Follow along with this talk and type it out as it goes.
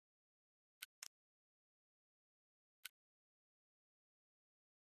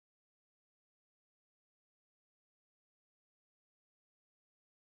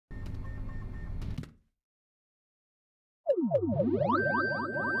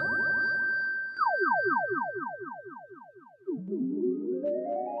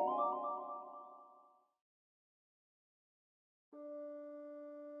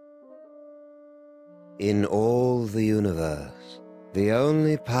In all the universe, the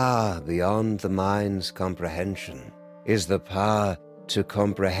only power beyond the mind's comprehension is the power to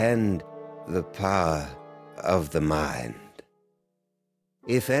comprehend the power of the mind.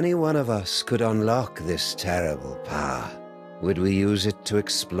 If any one of us could unlock this terrible power, would we use it to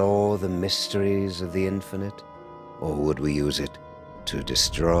explore the mysteries of the infinite, or would we use it to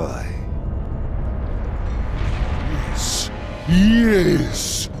destroy? Yes,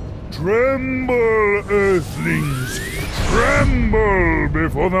 yes! Tremble, Earthlings! Tremble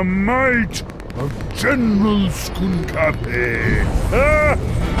before the might of General Skunkape!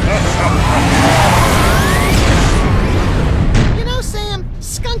 You know, Sam,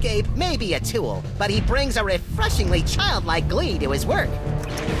 Skunkape may be a tool, but he brings a refreshingly childlike glee to his work.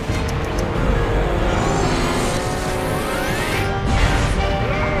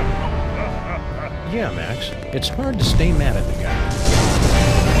 Yeah, Max. It's hard to stay mad at the guy.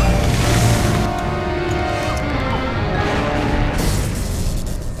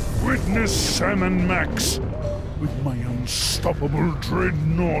 Witness Sam and Max with my unstoppable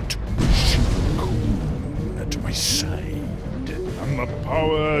dreadnought, Skunkape, at my side, and the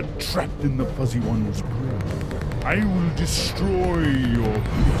power trapped in the Fuzzy One's brain. I will destroy your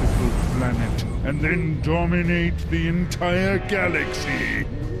beautiful planet and then dominate the entire galaxy.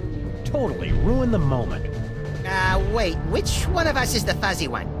 Totally ruin the moment. Wait, which one of us is the fuzzy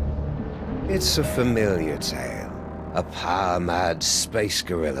one? It's a familiar tale. A power-mad space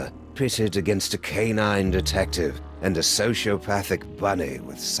gorilla pitted against a canine detective and a sociopathic bunny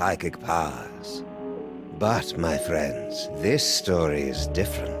with psychic powers. But, my friends, this story is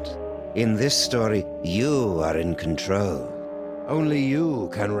different. In this story, you are in control. Only you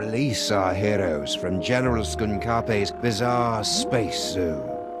can release our heroes from General Skunkape's bizarre space zoo.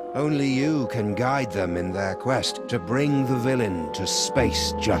 Only you can guide them in their quest to bring the villain to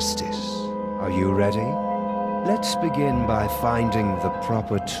space justice. Are you ready? Let's begin by finding the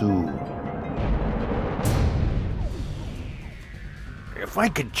proper tool. If I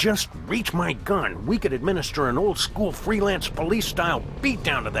could just reach my gun, we could administer an old-school freelance police-style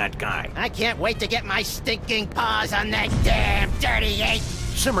beatdown to that guy. I can't wait to get my stinking paws on that damn dirty ape!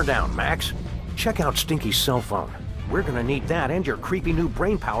 Simmer down, Max. Check out Stinky's cell phone. We're gonna need that and your creepy new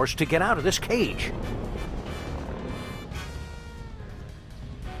brain powers to get out of this cage.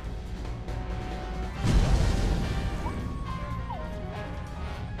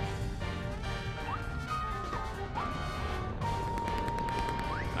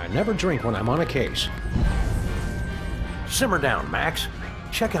 I never drink when I'm on a case. Simmer down, Max.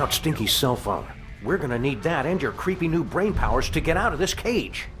 Check out Stinky's cell phone. We're gonna need that and your creepy new brain powers to get out of this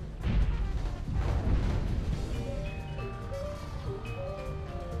cage.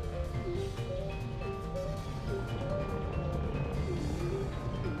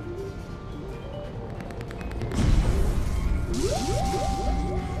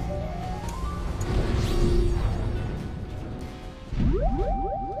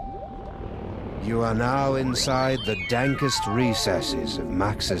 You are now inside the dankest recesses of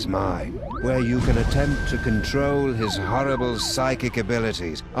Max's mind, where you can attempt to control his horrible psychic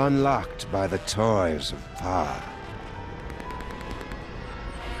abilities, unlocked by the toys of power.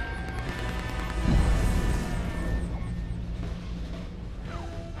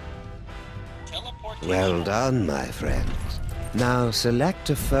 Well done, my friends. Now select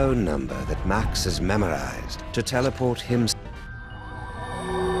a phone number that Max has memorized to teleport him.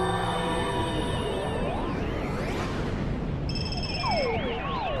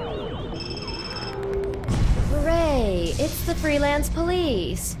 Hooray! It's the freelance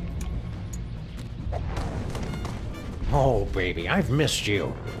police. Oh, baby, I've missed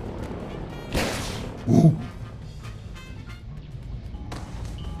you. Ooh.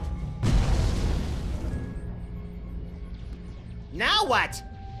 Now what?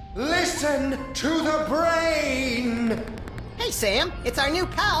 Listen to the brain! Hey, Sam, it's our new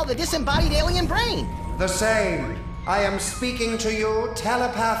pal, the disembodied alien brain. The same. I am speaking to you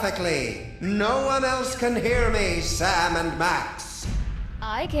telepathically. No one else can hear me, Sam and Max.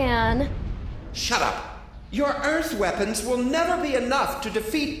 I can. Shut up. Your Earth weapons will never be enough to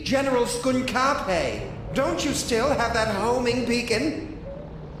defeat General Skunkape. Don't you still have that homing beacon?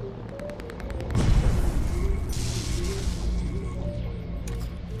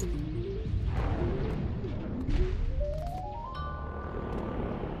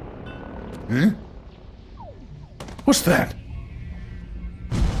 Huh? What's that?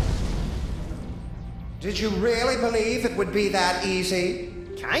 Did you really believe it would be that easy?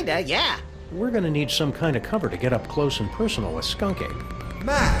 Kinda, yeah. We're gonna need some kind of cover to get up close and personal with Skunkape.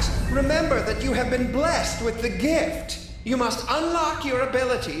 Max, remember that you have been blessed with the gift. You must unlock your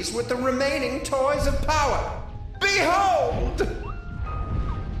abilities with the remaining toys of power. Behold!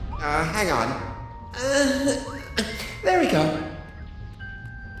 Hang on. There we go.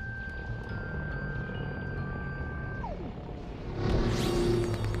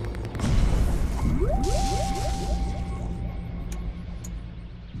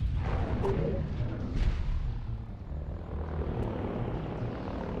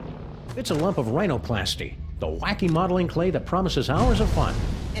 It's a lump of rhinoplasty, the wacky modeling clay that promises hours of fun.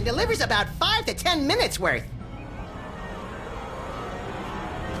 And delivers about 5 to 10 minutes worth.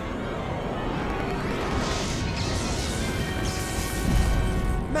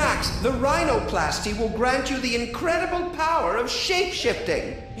 Max, the rhinoplasty will grant you the incredible power of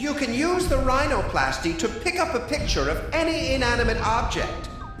shape-shifting. You can use the rhinoplasty to pick up a picture of any inanimate object.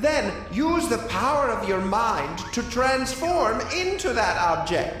 Then use the power of your mind to transform into that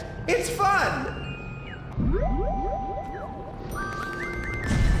object. It's fun!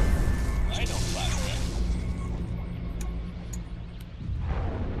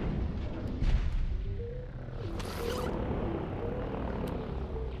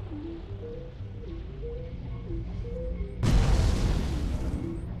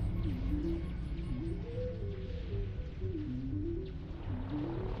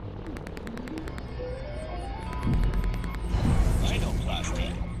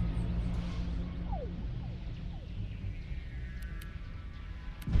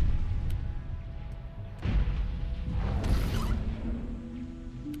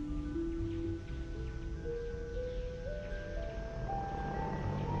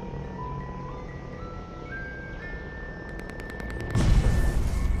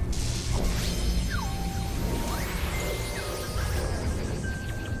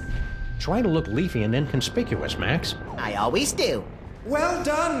 Try to look leafy and inconspicuous, Max. I always do. Well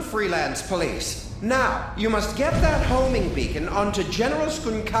done, freelance police. Now, you must get that homing beacon onto General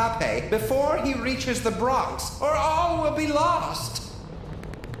Skunkape before he reaches the Bronx, or all will be lost.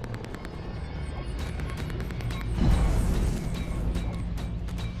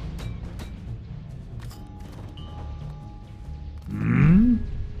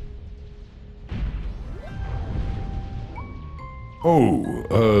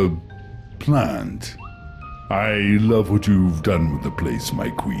 Plant. I love what you've done with the place, my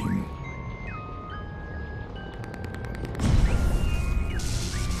queen.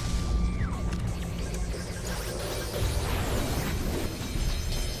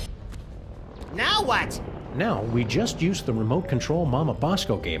 Now what? Now, we just use the remote control Mama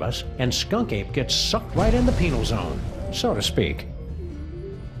Bosco gave us, and Skunkape gets sucked right in the penal zone, so to speak.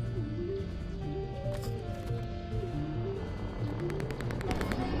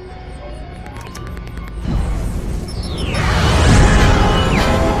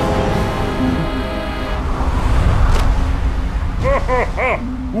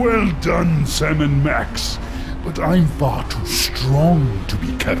 Well done, Sam and Max. But I'm far too strong to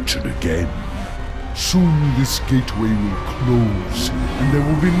be captured again. Soon this gateway will close, and there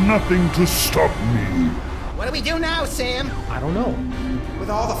will be nothing to stop me. What do we do now, Sam? I don't know. With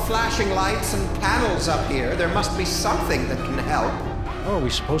all the flashing lights and panels up here, there must be something that can help. How are we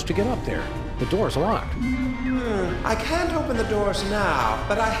supposed to get up there? The door's locked. I can't open the doors now,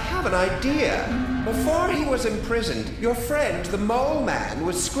 but I have an idea. Before he was imprisoned, your friend, the Mole Man,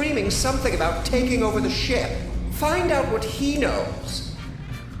 was screaming something about taking over the ship. Find out what he knows.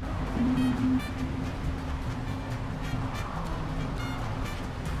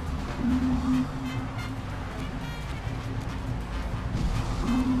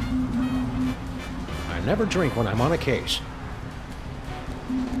 I never drink when I'm on a case.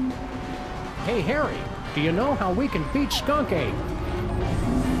 Hey, Harry, do you know how we can beat Skunkape?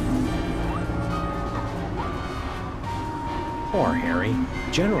 Poor Harry.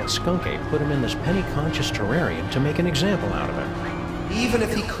 General Skunkape put him in this penny-conscious terrarium to make an example out of him. Even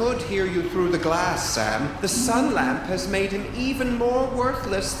if he could hear you through the glass, Sam, the sun lamp has made him even more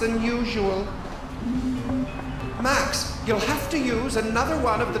worthless than usual. Max, you'll have to use another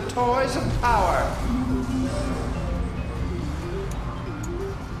one of the toys of power.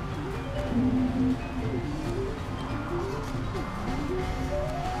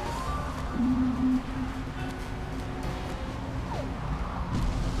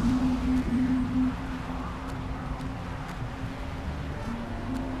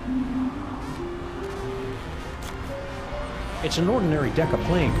 It's an ordinary deck of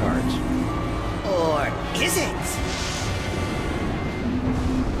playing cards. Or is it?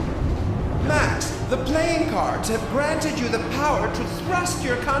 Max, The playing cards have granted you the power to thrust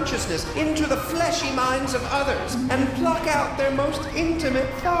your consciousness into the fleshy minds of others and pluck out their most intimate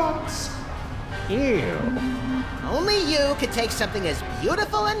thoughts. Ew. Only you could take something as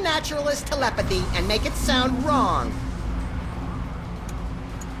beautiful and natural as telepathy and make it sound wrong.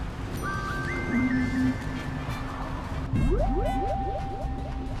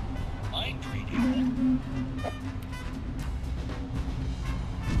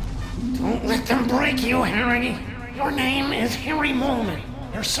 Don't let them break you, Harry. Your name is Harry Molman.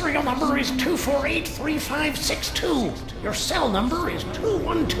 Your serial number is 2483562. Your cell number is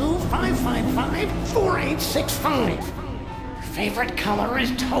 212-555-4865. Your favorite color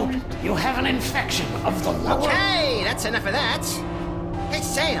is taupe. You have an infection of the lower... Okay, that's enough of that. Hey,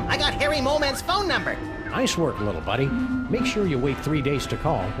 Sam, I got Harry Moleman's phone number. Nice work, little buddy. Make sure you wait 3 days to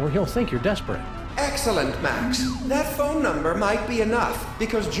call, or he'll think you're desperate. Excellent, Max. That phone number might be enough,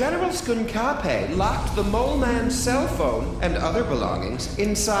 because General Skunkape locked the Mole Man's cell phone and other belongings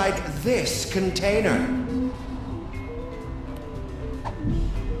inside this container.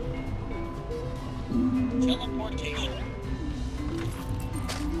 Teleportation.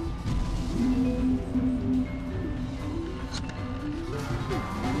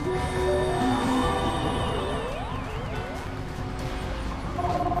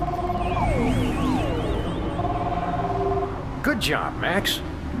 Good job, Max.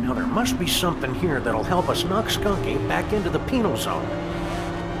 Now there must be something here that'll help us knock Skunkape back into the penal zone.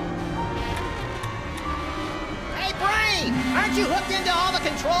 Hey, Brain! Aren't you hooked into all the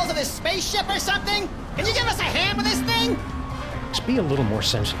controls of this spaceship or something? Can you give us a hand with this thing? Just be a little more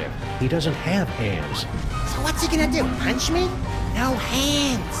sensitive. He doesn't have hands. So what's he gonna do, punch me? No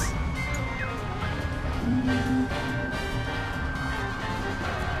hands.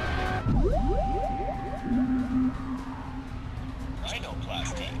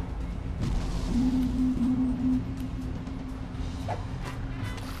 Rhinoplasty.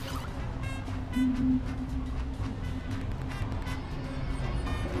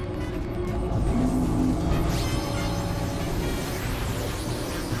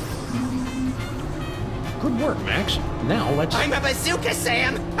 Good work, Max. Now let's... I'm a bazooka,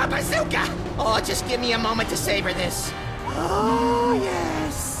 Sam! A bazooka! Oh, just give me a moment to savor this. Oh,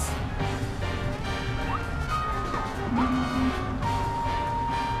 yes!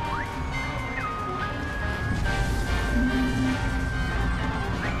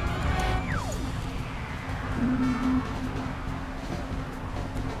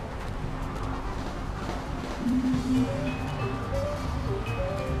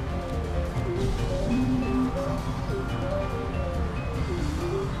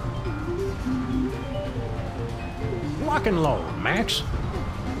 Lock and load, Max.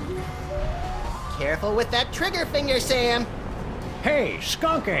 Careful with that trigger finger, Sam. Hey,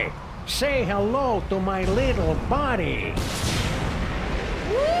 Skunkape! Say hello to my little buddy.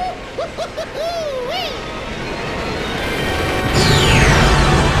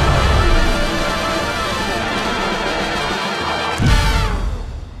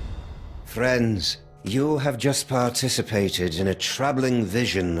 Friends, you have just participated in a troubling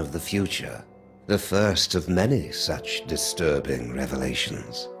vision of the future. The first of many such disturbing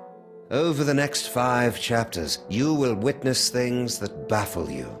revelations. Over the next 5 chapters, you will witness things that baffle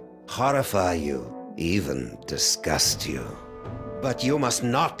you, horrify you, even disgust you. But you must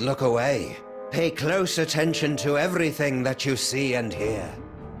not look away. Pay close attention to everything that you see and hear.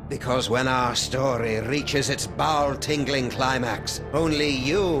 Because when our story reaches its bowel-tingling climax, only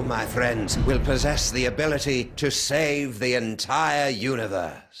you, my friends, will possess the ability to save the entire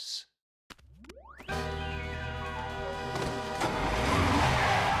universe.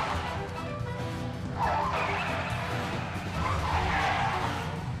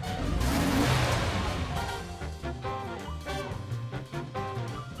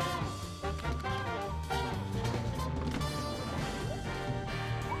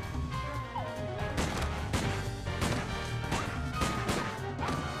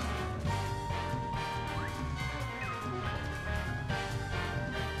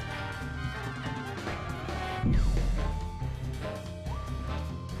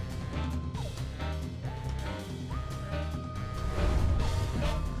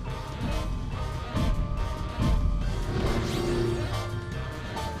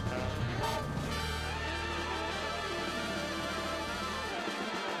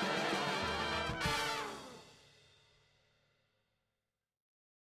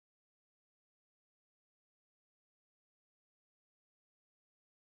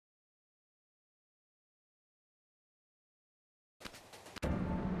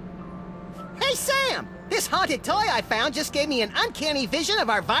 Hey, Sam! This haunted toy I found just gave me an uncanny vision of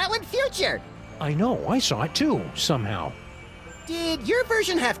our violent future. I know, I saw it too, somehow. Did your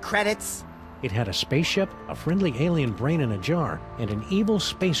version have credits? It had a spaceship, a friendly alien brain in a jar, and an evil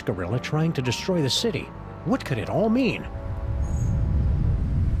space gorilla trying to destroy the city. What could it all mean?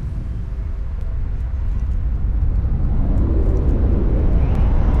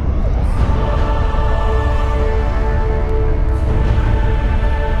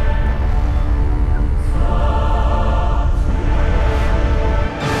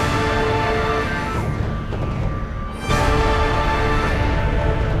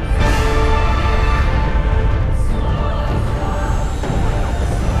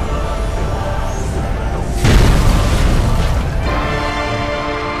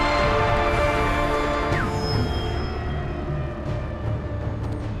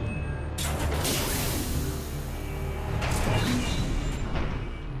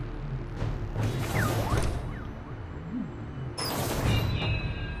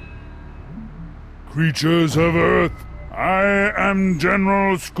 Creatures of Earth, I am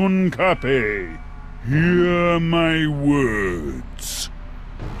General Skunkape. Hear my words.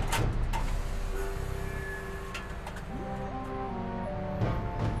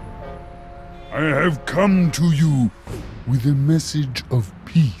 I have come to you with a message of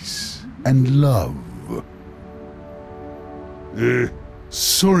peace and love.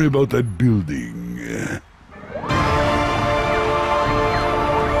 Sorry about that building.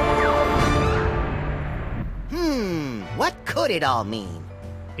 What could it all mean?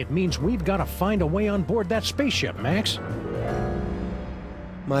 It means we've got to find a way on board that spaceship, Max.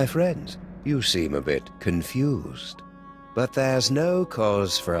 My friends, you seem a bit confused. But there's no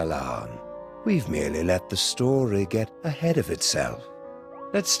cause for alarm. We've merely let the story get ahead of itself.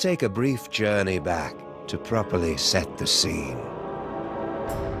 Let's take a brief journey back to properly set the scene.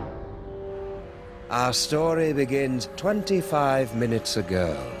 Our story begins 25 minutes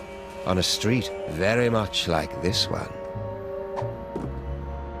ago, on a street very much like this one.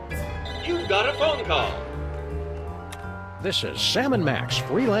 You've got a phone call. This is Sam and Max,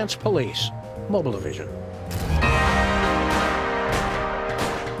 Freelance Police, Mobile Division.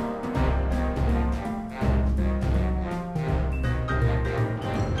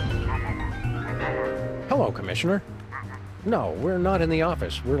 Hello, Commissioner. No, we're not in the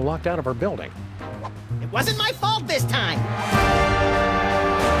office. We're locked out of our building. It wasn't my fault this time!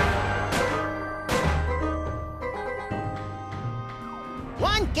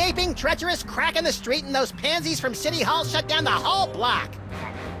 One gaping, treacherous crack in the street and those pansies from City Hall shut down the whole block!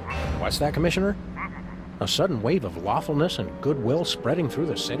 What's that, Commissioner? A sudden wave of lawfulness and goodwill spreading through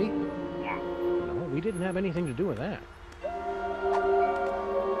the city? No, we didn't have anything to do with that.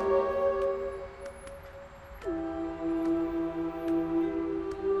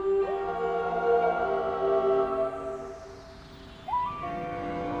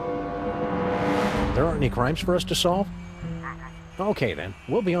 There aren't any crimes for us to solve? Okay then,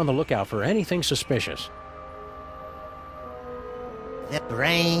 we'll be on the lookout for anything suspicious. The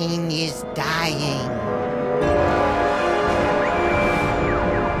brain is dying.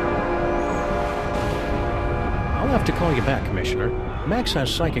 I'll have to call you back, Commissioner. Max has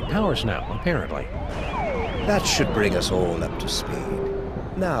psychic powers now, apparently. That should bring us all up to speed.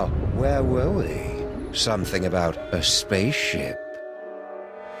 Now, where were we? Something about a spaceship.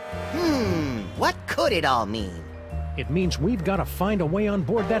 What could it all mean? It means we've got to find a way on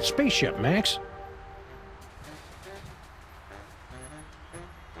board that spaceship, Max.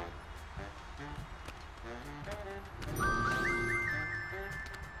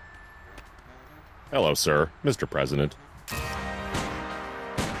 Hello, sir. Mr. President.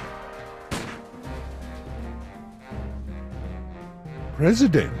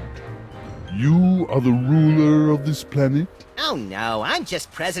 President, you are the ruler of this planet? Oh no, I'm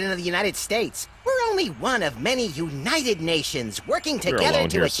just President of the United States. We're only one of many United Nations working You're together alone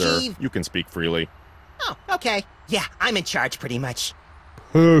to here, achieve... sir. You can speak freely. Oh, okay. Yeah, I'm in charge pretty much.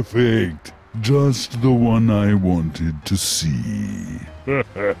 Perfect. Just the one I wanted to see.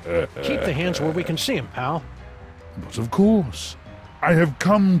 Keep the hands where we can see him, pal. But of course, I have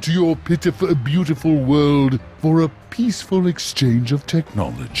come to your pitiful, beautiful world for a peaceful exchange of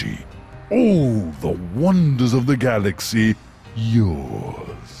technology. All the wonders of the galaxy,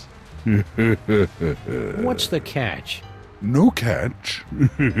 yours. What's the catch? No catch.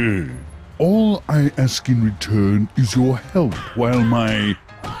 All I ask in return is your help while my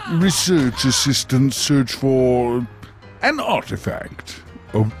research assistants search for an artifact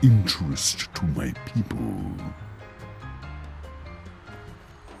of interest to my people.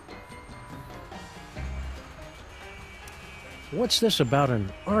 What's this about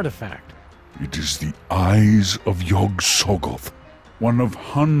an artifact? It is the eyes of Yog-Sothoth, one of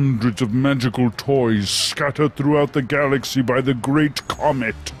hundreds of magical toys scattered throughout the galaxy by the Great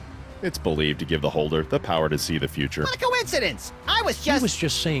Comet. It's believed to give the holder the power to see the future. What a coincidence! He was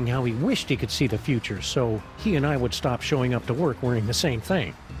just saying how he wished he could see the future, so he and I would stop showing up to work wearing the same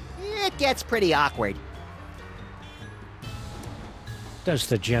thing. It gets pretty awkward. Does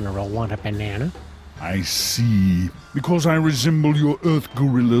the General want a banana? I see. Because I resemble your Earth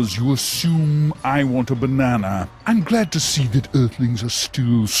gorillas, you assume I want a banana. I'm glad to see that Earthlings are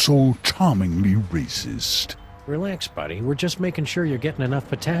still so charmingly racist. Relax, buddy. We're just making sure you're getting enough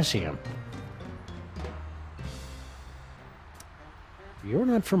potassium. You're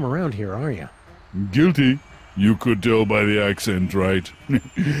not from around here, are you? Guilty. You could tell by the accent, right?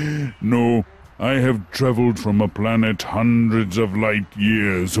 No, I have traveled from a planet hundreds of light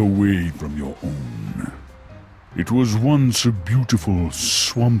years away from your own. It was once a beautiful,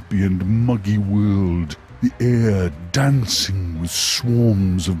 swampy and muggy world, the air dancing with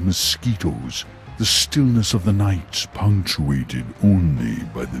swarms of mosquitoes, the stillness of the night punctuated only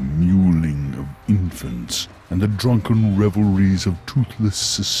by the mewling of infants and the drunken revelries of toothless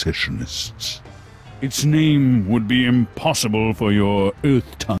secessionists. Its name would be impossible for your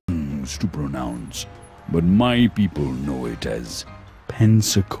earth tongues to pronounce, but my people know it as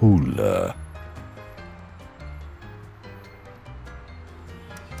Pensacola.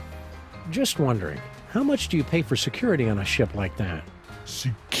 Just wondering, how much do you pay for security on a ship like that?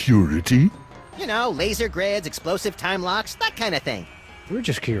 Security? You know, laser grids, explosive time locks, that kind of thing. We're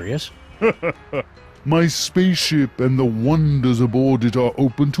just curious. My spaceship and the wonders aboard it are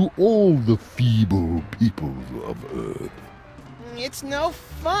open to all the feeble people of Earth. It's no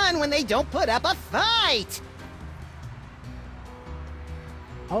fun when they don't put up a fight!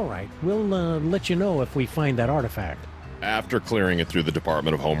 All right, we'll let you know if we find that artifact. After clearing it through the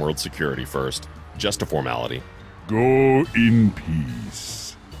Department of Homeworld Security first. Just a formality. Go in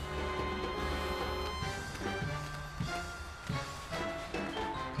peace.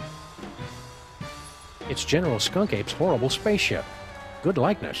 It's General Skunkape's horrible spaceship. Good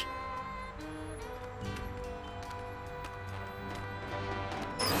likeness.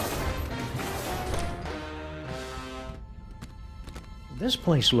 This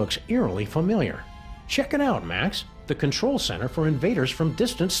place looks eerily familiar. Check it out, Max. The control center for invaders from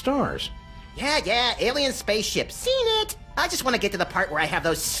distant stars. Yeah, alien spaceship. Seen it! I just want to get to the part where I have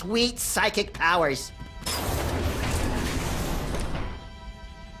those sweet psychic powers.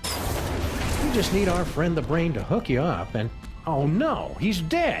 We just need our friend the Brain to hook you up and... Oh no, he's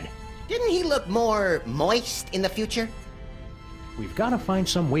dead! Didn't he look more moist in the future? We've got to find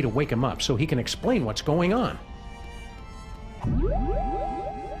some way to wake him up so he can explain what's going on.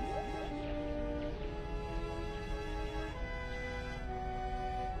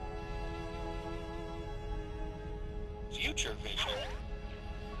 Future vision.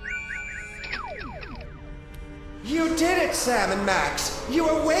 You did it, Sam and Max! You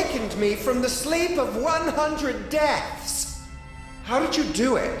awakened me from the sleep of 100 deaths! How did you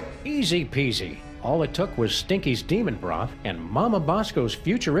do it? Easy peasy. All it took was Stinky's demon broth and Mama Bosco's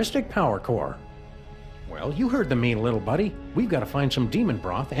futuristic power core. Well, you heard the mean little buddy. We've got to find some demon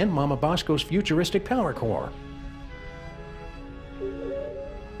broth and Mama Bosco's futuristic power core.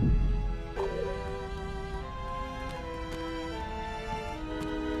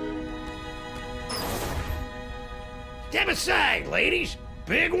 Step aside, ladies.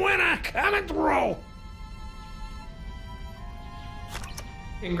 Big winner coming through.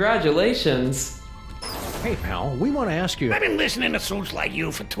 Congratulations. Hey, pal, we want to ask you... I've been listening to suits like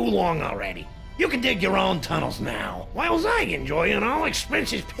you for too long already. You can dig your own tunnels now, whilst I enjoy an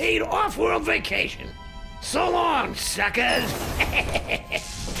all-expenses paid off-world vacation. So long, suckers!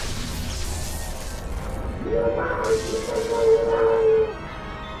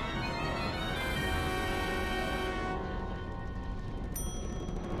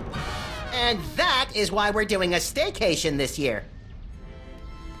 And that is why we're doing a staycation this year.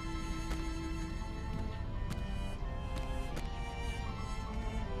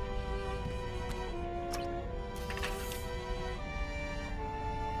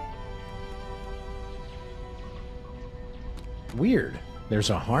 Weird. There's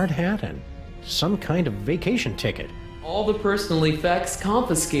a hard hat and some kind of vacation ticket. All the personal effects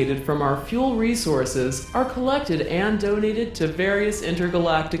confiscated from our fuel resources are collected and donated to various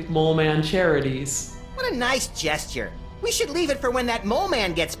intergalactic Mole Man charities. What a nice gesture. We should leave it for when that mole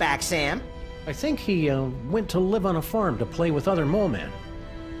man gets back, Sam. I think he went to live on a farm to play with other mole men.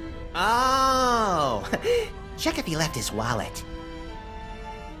 Oh, check if he left his wallet.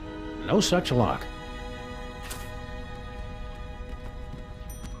 No such luck.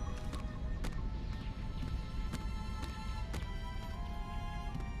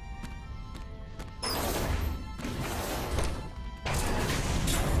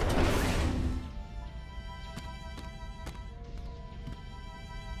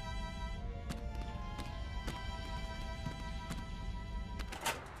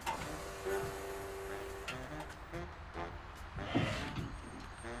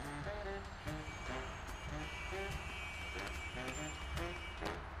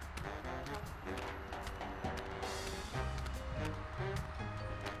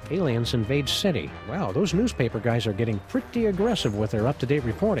 Aliens invade city. Wow, those newspaper guys are getting pretty aggressive with their up-to-date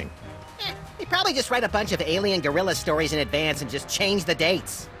reporting. They probably just write a bunch of alien gorilla stories in advance and just change the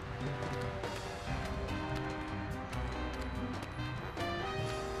dates.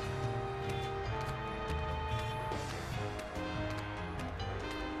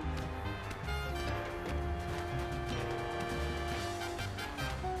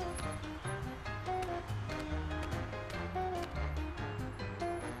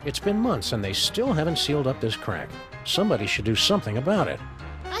 It's been months and they still haven't sealed up this crack. Somebody should do something about it.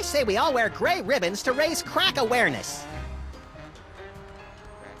 I say we all wear gray ribbons to raise crack awareness.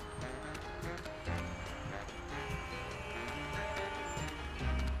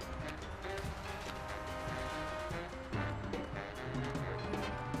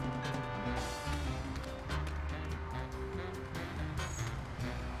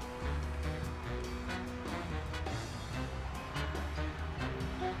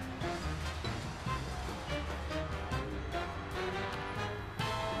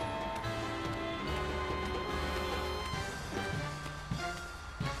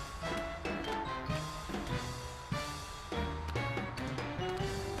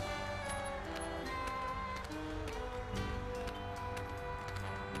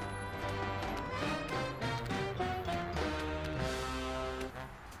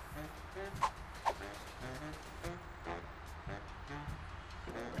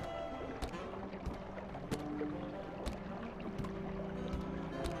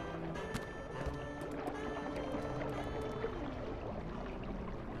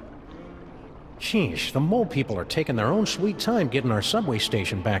 Sheesh, the mole people are taking their own sweet time getting our subway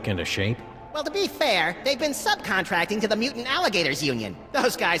station back into shape. Well, to be fair, they've been subcontracting to the Mutant Alligators Union.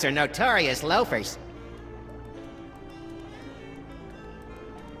 Those guys are notorious loafers.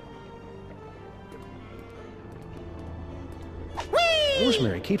 Whee!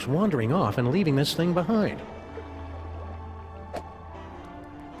 Rosemary keeps wandering off and leaving this thing behind.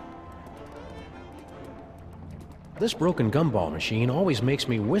 This broken gumball machine always makes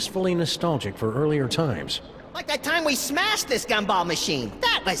me wistfully nostalgic for earlier times. Like that time we smashed this gumball machine.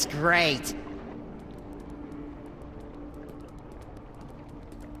 That was great.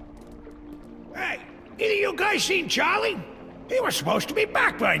 Hey, either you guys seen Charlie? He was supposed to be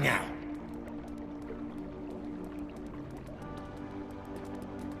back by now.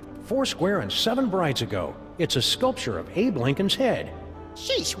 Foursquare and 7 brides ago. It's a sculpture of Abe Lincoln's head.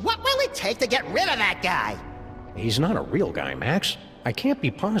 Sheesh, what will it take to get rid of that guy? He's not a real guy, Max. I can't be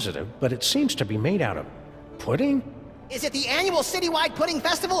positive, but it seems to be made out of pudding? Is it the annual citywide pudding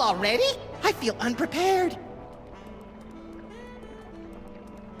festival already? I feel unprepared.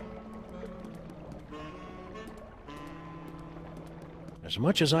 As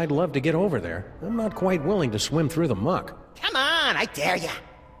much as I'd love to get over there, I'm not quite willing to swim through the muck. Come on, I dare ya.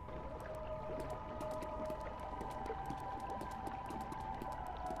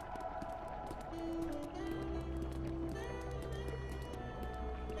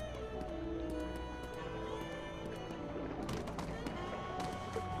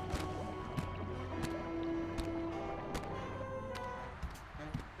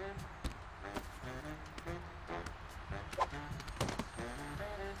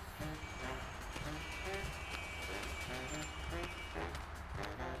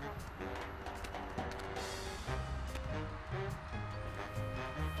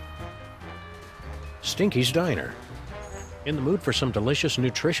 Stinky's Diner. In the mood for some delicious,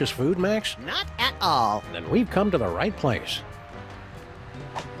 nutritious food, Max? Not at all. Then we've come to the right place.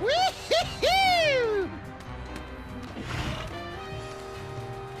 Woo-hoo-hoo!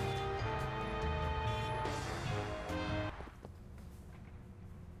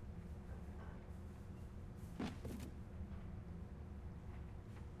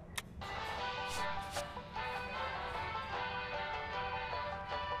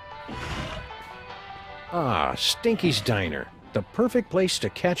 Ah, Stinky's Diner. The perfect place to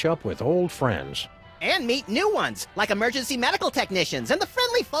catch up with old friends. And meet new ones, like emergency medical technicians and the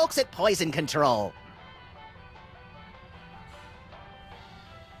friendly folks at Poison Control.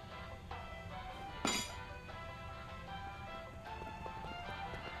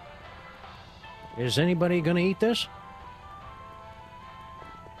 Is anybody gonna eat this?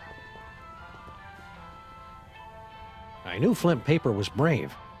 I knew Flint Paper was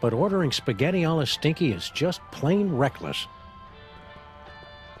brave, but ordering spaghetti a la Stinky is just plain reckless.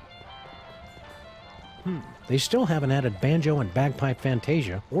 They still haven't added banjo and bagpipe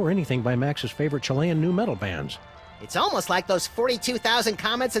Fantasia, or anything by Max's favorite Chilean nu metal bands. It's almost like those 42,000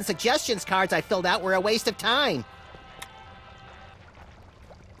 comments and suggestions cards I filled out were a waste of time.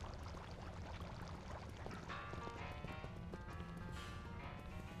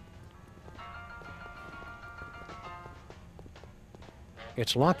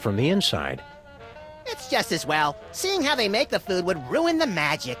 It's locked from the inside. It's just as well. Seeing how they make the food would ruin the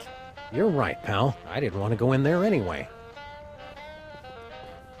magic. You're right, pal. I didn't want to go in there anyway.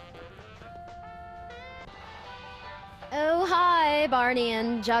 Oh, hi, Barney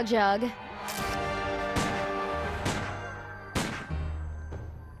and Jug Jug.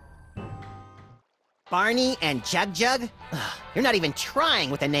 Barney and Jug Jug? Ugh, you're not even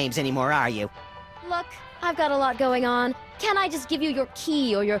trying with the names anymore, are you? Look, I've got a lot going on. Can't I just give you your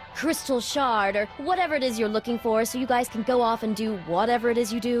key or your crystal shard or whatever it is you're looking for so you guys can go off and do whatever it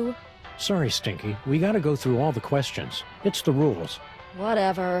is you do? Sorry, Stinky. We gotta go through all the questions. It's the rules.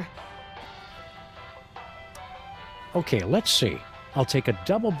 Whatever. Okay, let's see. I'll take a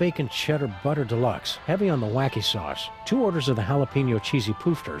double bacon cheddar butter deluxe, heavy on the wacky sauce, 2 orders of the jalapeno cheesy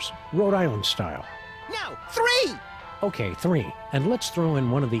poofters, Rhode Island style. No, 3! Okay, 3. And let's throw in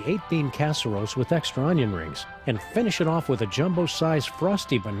one of the 8-bean casseroles with extra onion rings, and finish it off with a jumbo-sized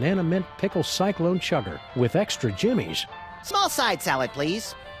frosty banana mint pickle cyclone chugger with extra jimmies. Small side salad,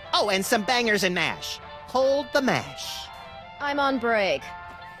 please. Oh, and some bangers and mash. Hold the mash. I'm on break.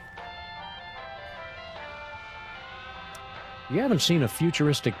 You haven't seen a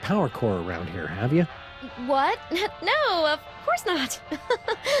futuristic power core around here, have you? What? No, of course not.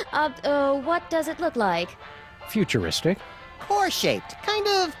 What does it look like? Futuristic? Core-shaped, kind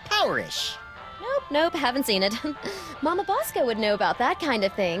of powerish. Nope, haven't seen it. Mama Bosco would know about that kind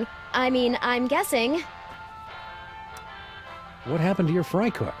of thing. I mean, I'm guessing. What happened to your fry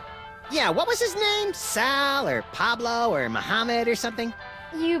cook? Yeah, what was his name? Sal or Pablo or Mohammed or something?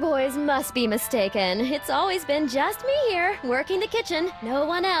 You boys must be mistaken. It's always been just me here, working the kitchen, no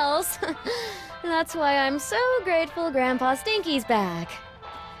one else. That's why I'm so grateful Grandpa Stinky's back.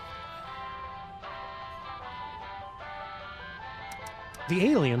 The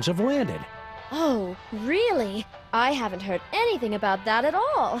aliens have landed. Oh, really? I haven't heard anything about that at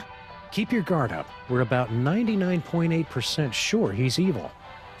all. Keep your guard up. We're about 99.8% sure he's evil.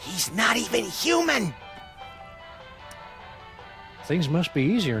 He's not even human! Things must be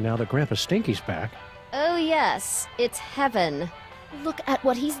easier now that Grandpa Stinky's back. Oh yes, it's heaven. Look at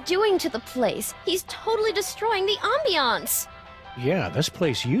what he's doing to the place. He's totally destroying the ambiance. Yeah, this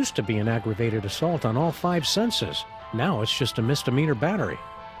place used to be an aggravated assault on all 5 senses. Now it's just a misdemeanor battery.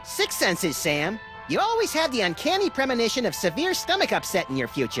 6 senses, Sam. You always have the uncanny premonition of severe stomach upset in your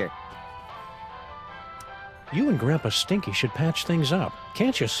future. You and Grandpa Stinky should patch things up.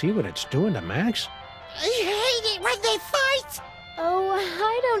 Can't you see what it's doing to Max? I hate it when they fight! Oh,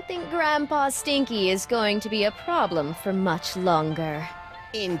 I don't think Grandpa Stinky is going to be a problem for much longer.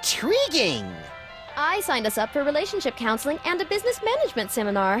 Intriguing! I signed us up for relationship counseling and a business management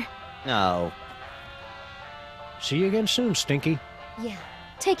seminar. Oh. See you again soon, Stinky. Yeah,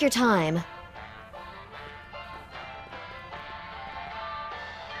 take your time.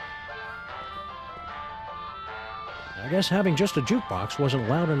 I guess having just a jukebox wasn't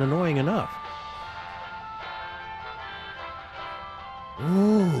loud and annoying enough.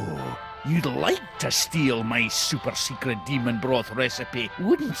 Ooh, you'd like to steal my super secret demon broth recipe,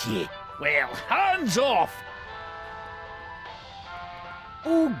 wouldn't you? Well, hands off!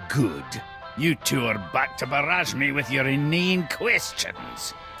 Oh, good. You two are back to barrage me with your inane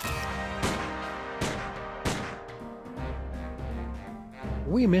questions.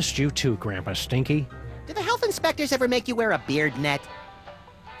 We missed you too, Grandpa Stinky. Do the health inspectors ever make you wear a beard net?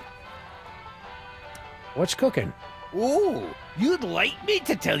 What's cooking? Oh, you'd like me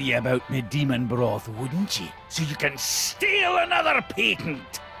to tell you about me demon broth, wouldn't you? So you can steal another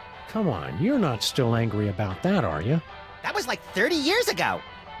patent. Come on, you're not still angry about that, are you? That was like 30 years ago.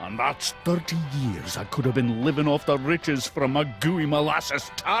 And that's 30 years I could have been living off the riches from a gooey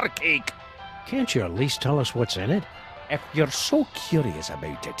molasses tar cake. Can't you at least tell us what's in it? If you're so curious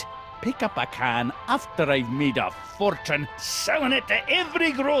about it, pick up a can after I've made a fortune selling it to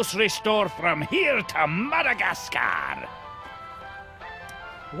every grocery store from here to Madagascar.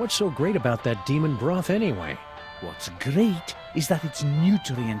 What's so great about that demon broth anyway? What's great is that it's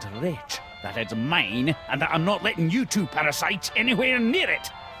nutrient-rich, that it's mine, and that I'm not letting you two parasites anywhere near it.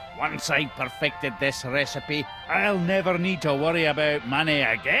 Once I've perfected this recipe, I'll never need to worry about money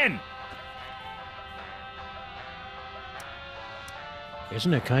again.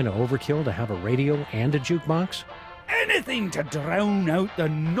 Isn't it kind of overkill to have a radio and a jukebox? Anything to drown out the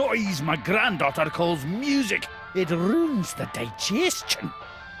noise my granddaughter calls music. It ruins the digestion.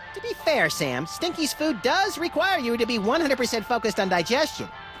 To be fair, Sam, Stinky's food does require you to be 100% focused on digestion.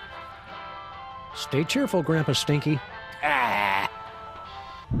 Stay cheerful, Grandpa Stinky. Ah.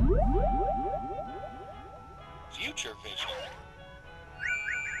 Future vision.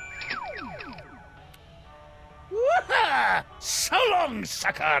 So long,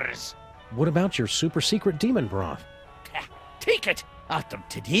 suckers! What about your super secret demon broth? Take it. After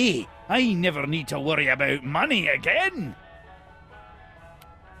today, I never need to worry about money again.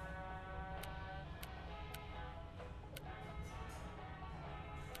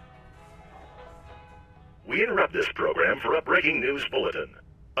 We interrupt this program for a breaking news bulletin.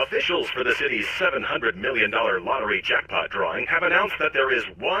 Officials for the city's $700 million lottery jackpot drawing have announced that there is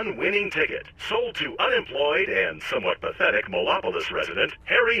one winning ticket sold to unemployed and somewhat pathetic Molopolis resident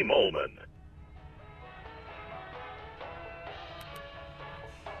Harry Molman.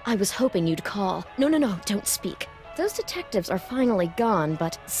 I was hoping you'd call. No, don't speak. Those detectives are finally gone,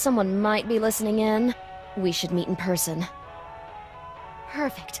 but someone might be listening in. We should meet in person.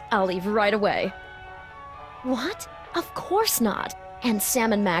 Perfect. I'll leave right away. What? Of course not. And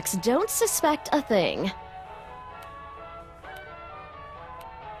Sam and Max don't suspect a thing.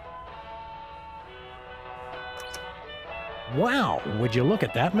 Wow, would you look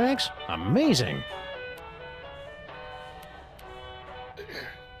at that, Max? Amazing.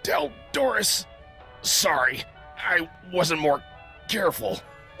 Tell Doris. Sorry, I wasn't more careful.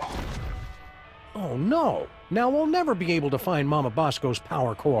 Oh no! Now we'll never be able to find Mama Bosco's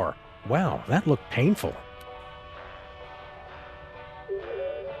power core. Wow, that looked painful.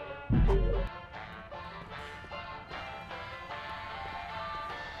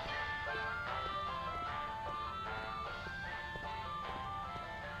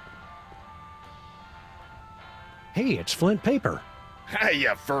 Hey, it's Flint Paper. Hi,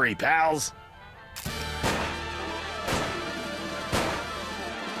 you furry pals.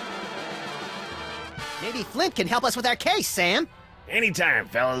 Maybe Flint can help us with our case, Sam. Anytime,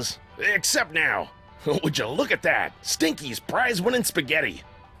 fellas. Except now. Would you look at that? Stinky's prize-winning spaghetti.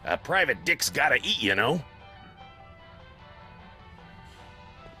 A private dick's gotta eat, you know?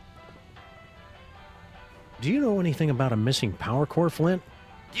 Do you know anything about a missing power core, Flint?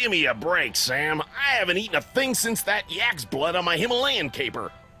 Give me a break, Sam. I haven't eaten a thing since that yak's blood on my Himalayan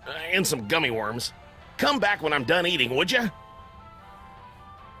caper. And some gummy worms. Come back when I'm done eating, would ya?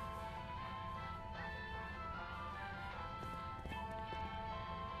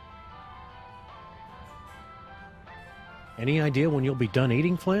 Any idea when you'll be done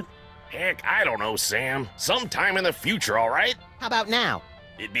eating, Flint? Heck, I don't know, Sam. Sometime in the future, all right? How about now?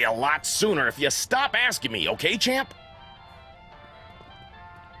 It'd be a lot sooner if you stop asking me, okay, champ?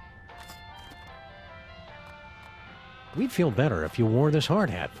 We'd feel better if you wore this hard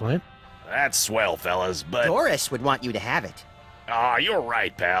hat, Flint. That's swell, fellas, but... Doris would want you to have it. Aw, you're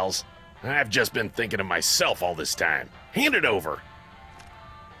right, pals. I've just been thinking of myself all this time. Hand it over.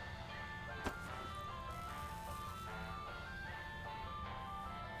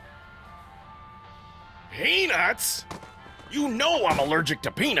 Peanuts? You know I'm allergic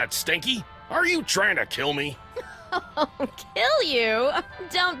to peanuts, Stinky. Are you trying to kill me? Oh, kill you?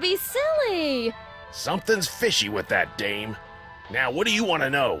 Don't be silly. Something's fishy with that dame. Now, what do you want to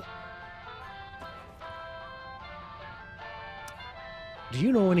know? Do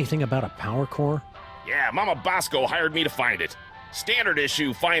you know anything about a power core? Yeah, Mama Bosco hired me to find it. Standard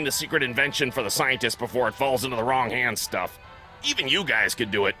issue, find the secret invention for the scientist before it falls into the wrong hands stuff. Even you guys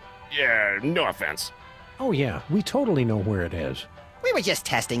could do it. Yeah, no offense. Oh yeah, we totally know where it is. We were just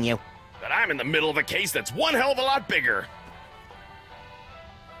testing you. But I'm in the middle of a case that's one hell of a lot bigger.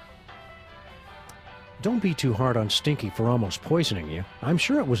 Don't be too hard on Stinky for almost poisoning you. I'm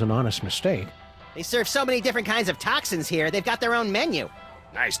sure it was an honest mistake. They serve so many different kinds of toxins here, they've got their own menu.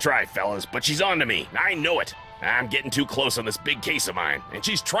 Nice try, fellas, but she's on to me. I know it. I'm getting too close on this big case of mine, and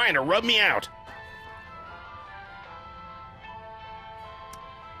she's trying to rub me out.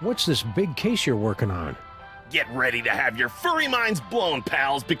 What's this big case you're working on? Get ready to have your furry minds blown,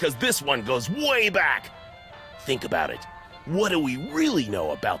 pals, because this one goes way back. Think about it. What do we really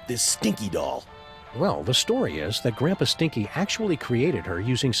know about this Stinky doll? Well, the story is that Grandpa Stinky actually created her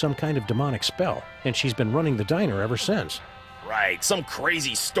using some kind of demonic spell, and she's been running the diner ever since. Right, some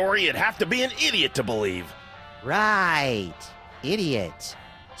crazy story you'd have to be an idiot to believe. Right. Idiot.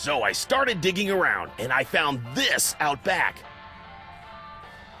 So I started digging around, and I found this out back.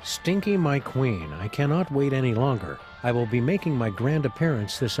 Stinky, my queen, I cannot wait any longer. I will be making my grand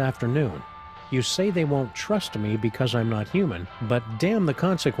appearance this afternoon. You say they won't trust me because I'm not human, but damn the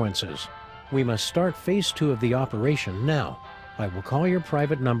consequences. We must start phase 2 of the operation now. I will call your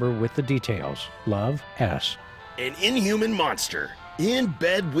private number with the details. Love, S. An inhuman monster, in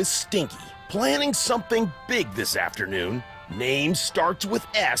bed with Stinky, planning something big this afternoon. Name starts with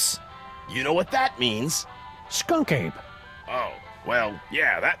S. You know what that means? Skunkape. Oh, well,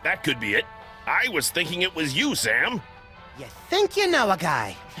 yeah, that could be it. I was thinking it was you, Sam. You think you know a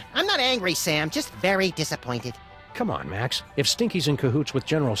guy. I'm not angry, Sam, just very disappointed. Come on, Max. If Stinky's in cahoots with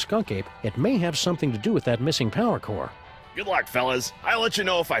General Skunkape, it may have something to do with that missing power core. Good luck, fellas. I'll let you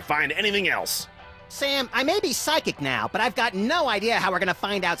know if I find anything else. Sam, I may be psychic now, but I've got no idea how we're gonna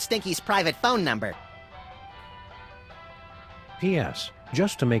find out Stinky's private phone number. P.S.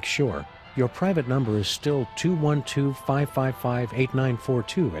 Just to make sure, your private number is still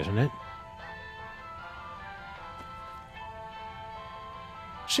 212-555-8942, isn't it?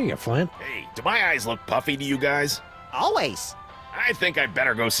 See ya, Flint. Hey, do my eyes look puffy to you guys? Always. I think I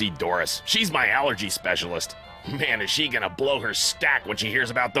better go see Doris. She's my allergy specialist. Man, is she gonna blow her stack when she hears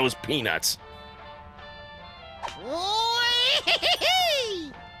about those peanuts. Whee!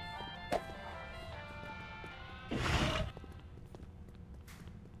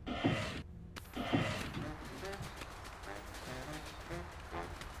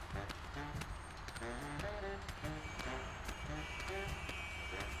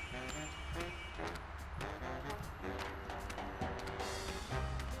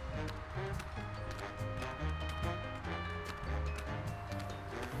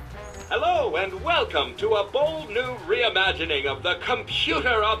 Hello and welcome to a bold new reimagining of the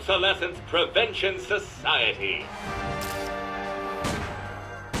Computer Obsolescence Prevention Society.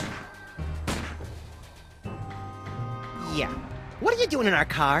 Yeah. What are you doing in our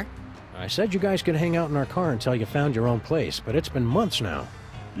car? I said you guys could hang out in our car until you found your own place, but it's been months now.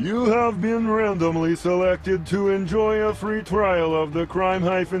 You have been randomly selected to enjoy a free trial of the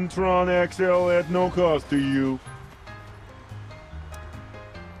Crime-Tron XL at no cost to you.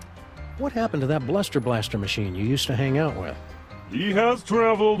 What happened to that Bluster Blaster machine you used to hang out with? He has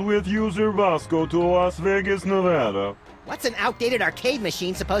traveled with user Vasco to Las Vegas, Nevada. What's an outdated arcade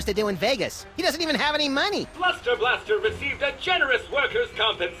machine supposed to do in Vegas? He doesn't even have any money. Bluster Blaster received a generous workers'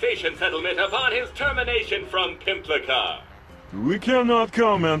 compensation settlement upon his termination from Pimplica. We cannot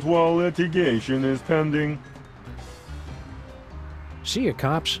comment while litigation is pending. See ya,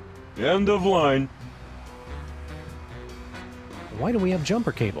 cops. End of line. Why do we have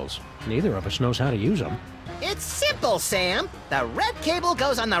jumper cables? Neither of us knows how to use them. It's simple, Sam. The red cable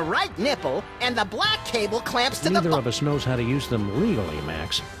goes on the right nipple, and the black cable clamps to Neither of us knows how to use them legally,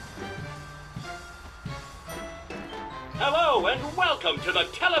 Max. Hello and welcome to the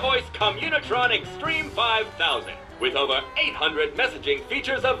Televoice Communitron Extreme 5000, with over 800 messaging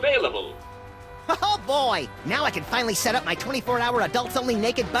features available. Oh boy! Now I can finally set up my 24-hour adults-only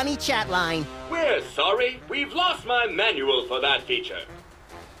naked bunny chat line. We're sorry, we've lost my manual for that feature.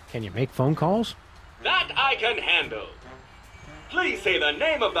 Can you make phone calls? That I can handle. Please say the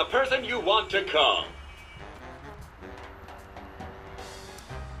name of the person you want to call.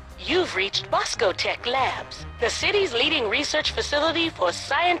 You've reached Bosco Tech Labs, the city's leading research facility for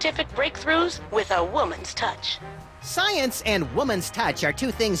scientific breakthroughs with a woman's touch. Science and woman's touch are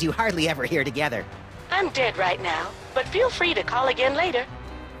two things you hardly ever hear together. I'm dead right now, but feel free to call again later.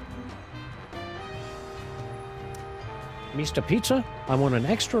 Mr. Pizza, I want an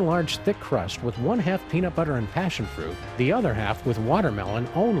extra large thick crust with 1/2 peanut butter and passion fruit, the other half with watermelon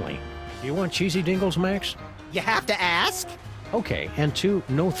only. You want cheesy dingles, Max? You have to ask? Okay, and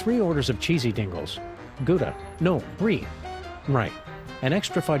 3 orders of cheesy dingles. Gouda. No, brie. Right. An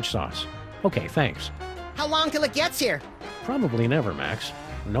extra fudge sauce. Okay, thanks. How long till it gets here? Probably never, Max.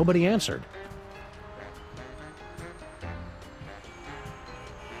 Nobody answered.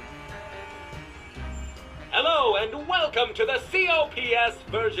 Hello and welcome to the COPS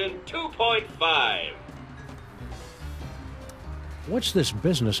version 2.5. What's this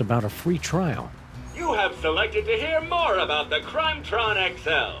business about a free trial? You have selected to hear more about the Crime-Tron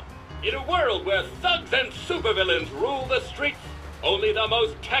XL. In a world where thugs and supervillains rule the streets, only the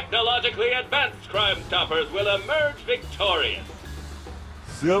most technologically advanced Crime Stoppers will emerge victorious.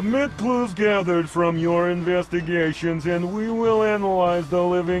 Submit clues gathered from your investigations and we will analyze the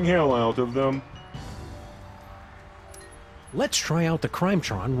living hell out of them. Let's try out the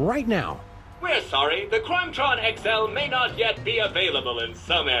Crime-Tron right now. We're sorry, the Crime-Tron XL may not yet be available in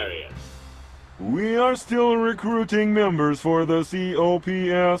some areas. We are still recruiting members for the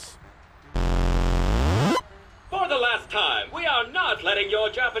COPS. For the last time, we are not letting your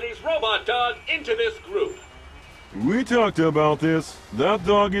Japanese robot dog into this group. We talked about this. That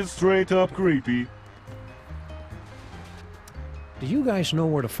dog is straight up creepy. Do you guys know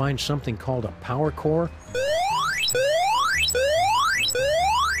where to find something called a power core?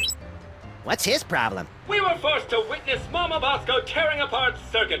 What's his problem? We were forced to witness Mama Bosco tearing apart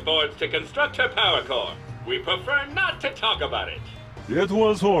circuit boards to construct her power core. We prefer not to talk about it. It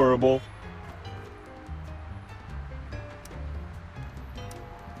was horrible.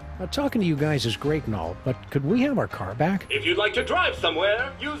 Talking to you guys is great and all, but could we have our car back? If you'd like to drive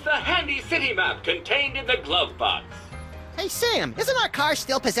somewhere, use the handy city map contained in the glove box. Hey, Sam, isn't our car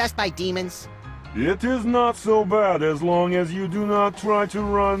still possessed by demons? It is not so bad as long as you do not try to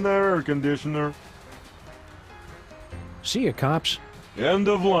run the air conditioner. See ya, cops. End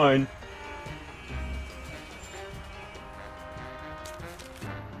of line.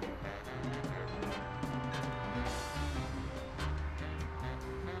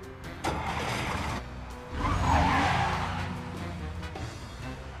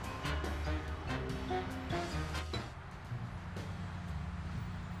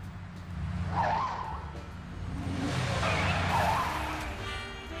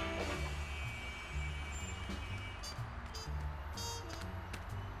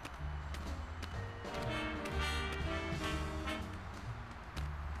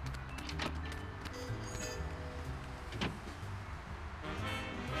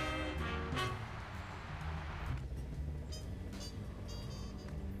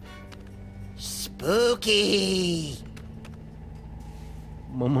 Spooky!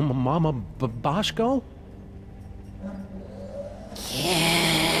 Mama Bosco?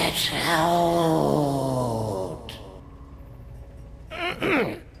 Get out!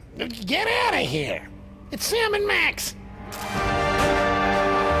 Get out of here! It's Sam and Max!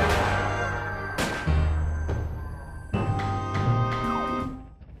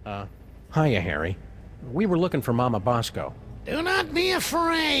 Hiya, Harry. We were looking for Mama Bosco. Do not be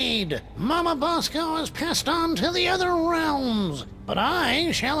afraid. Mama Bosco has passed on to the other realms, but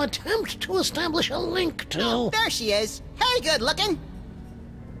I shall attempt to establish a link to... Oh, there she is. Hey, good looking.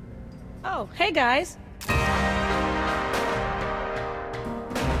 Oh, hey, guys.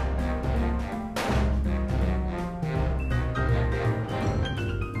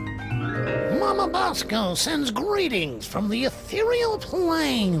 Mama Bosco sends greetings from the ethereal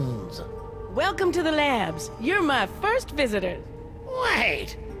plains. Welcome to the labs. You're my first visitor.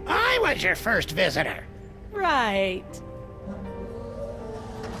 Wait, I was your first visitor. Right.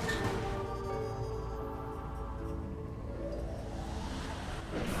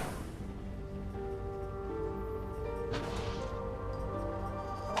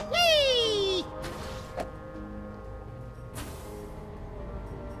 Whee!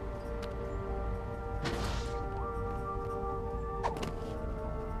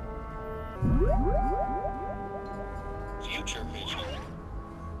 Future vision.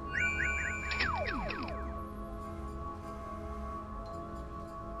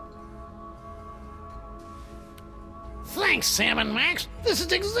 Thanks, Sam and Max. This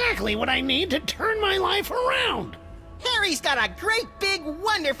is exactly what I need to turn my life around. Harry's got a great big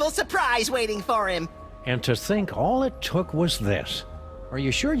wonderful surprise waiting for him. And to think all it took was this. Are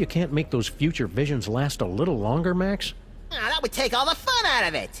you sure you can't make those future visions last a little longer, Max? Ah, that would take all the fun out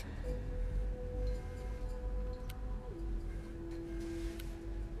of it.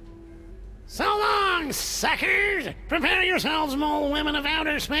 So long, suckers! Prepare yourselves, mole women of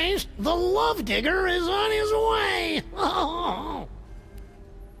outer space. The Love Digger is on his way. Oh.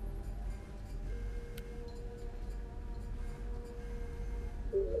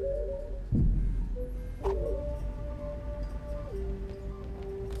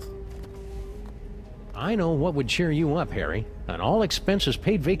 I know what would cheer you up, Harry. An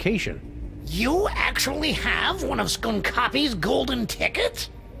all-expenses-paid vacation. You actually have one of Skunkape's golden tickets?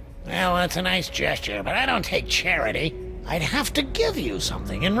 Well, that's a nice gesture, but I don't take charity. I'd have to give you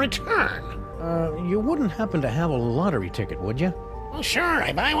something in return. You wouldn't happen to have a lottery ticket, would you? Well, sure,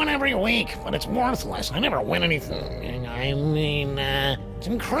 I buy one every week, but it's worthless. I never win anything. I mean, it's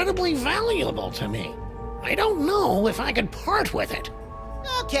incredibly valuable to me. I don't know if I could part with it.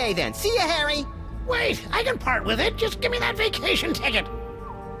 Okay then, see ya, Harry. Wait, I can part with it. Just give me that vacation ticket.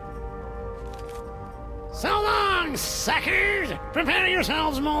 So long, suckers! Prepare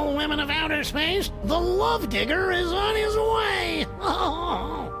yourselves, mole women of outer space. The Love Digger is on his way.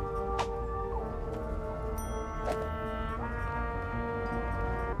 Oh.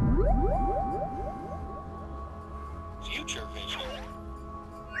 Future vision.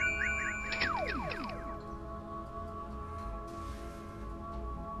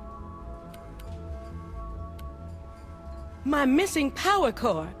 My missing power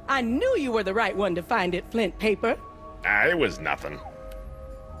core. I knew you were the right one to find it, Flint Paper. It was nothing.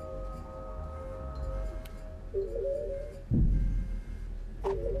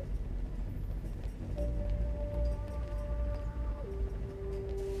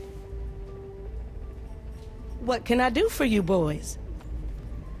 What can I do for you boys?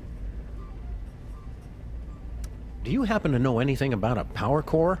 Do you happen to know anything about a power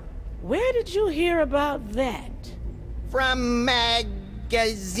core? Where did you hear about that? From,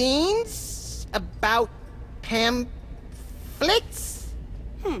 magazines? About pamphlets?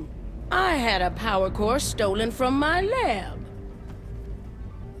 I had a power core stolen from my lab.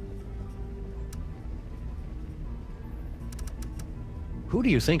 Who do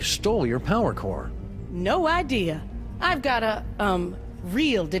you think stole your power core? No idea. I've got a,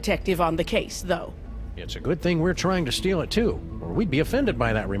 real detective on the case, though. It's a good thing we're trying to steal it too, or we'd be offended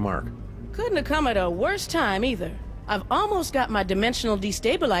by that remark. Couldn't have come at a worse time either. I've almost got my dimensional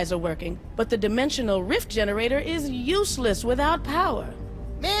destabilizer working, but the dimensional rift generator is useless without power.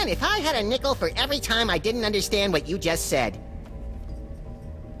 Man, if I had a nickel for every time I didn't understand what you just said.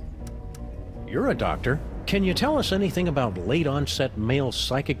 You're a doctor. Can you tell us anything about late-onset male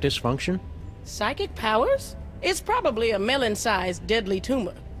psychic dysfunction? Psychic powers? It's probably a melon-sized deadly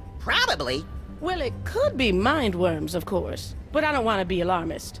tumor. Probably? Well, it could be mind worms, of course. But I don't want to be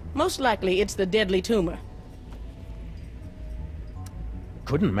alarmist. Most likely it's the deadly tumor.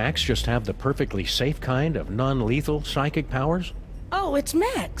 Couldn't Max just have the perfectly safe kind of non-lethal psychic powers? Oh, it's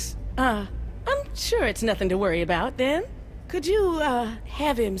Max. I'm sure it's nothing to worry about, then. Could you,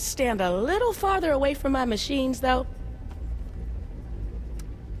 have him stand a little farther away from my machines, though?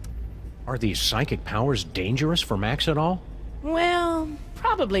 Are these psychic powers dangerous for Max at all? Well,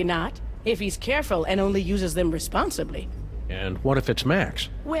 probably not, if he's careful and only uses them responsibly. And what if it's Max?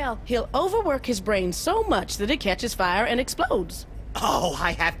 Well, he'll overwork his brain so much that it catches fire and explodes. Oh,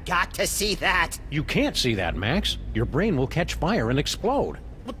 I have got to see that! You can't see that, Max. Your brain will catch fire and explode.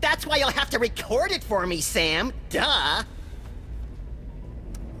 Well, that's why you'll have to record it for me, Sam. Duh!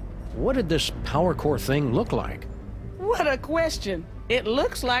 What did this power core thing look like? What a question! It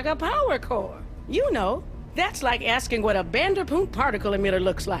looks like a power core. You know, that's like asking what a Vanderpool particle emitter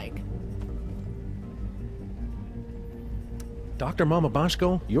looks like. Dr. Mama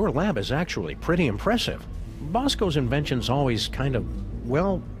Bosco, your lab is actually pretty impressive. Bosco's inventions always kind of,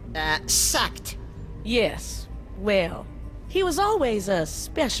 well... sucked. Yes. Well, he was always a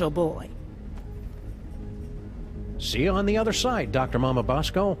special boy. See you on the other side, Dr. Mama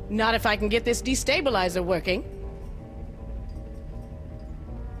Bosco. Not if I can get this destabilizer working.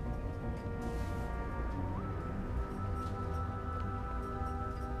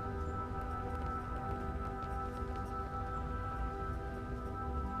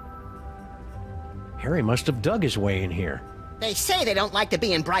 Harry must have dug his way in here. They say they don't like to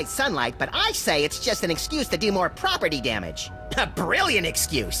be in bright sunlight, but I say it's just an excuse to do more property damage. A brilliant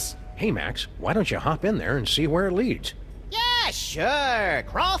excuse. Hey, Max, why don't you hop in there and see where it leads? Yeah, sure.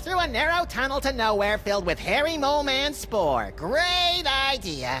 Crawl through a narrow tunnel to nowhere filled with hairy mole man spore. Great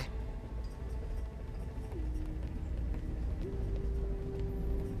idea.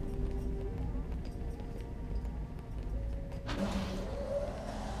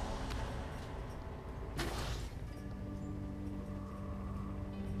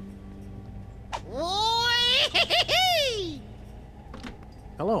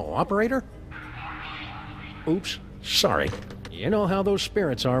 Hello, operator? Oops, sorry. You know how those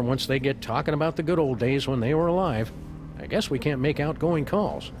spirits are once they get talking about the good old days when they were alive. I guess we can't make outgoing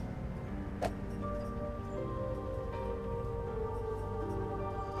calls.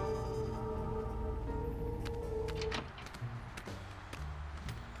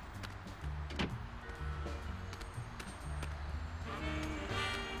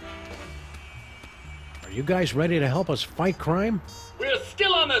 Are you guys ready to help us fight crime? We're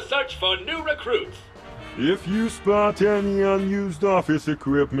still on the search for new recruits. If you spot any unused office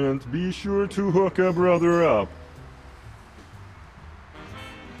equipment, be sure to hook a brother up.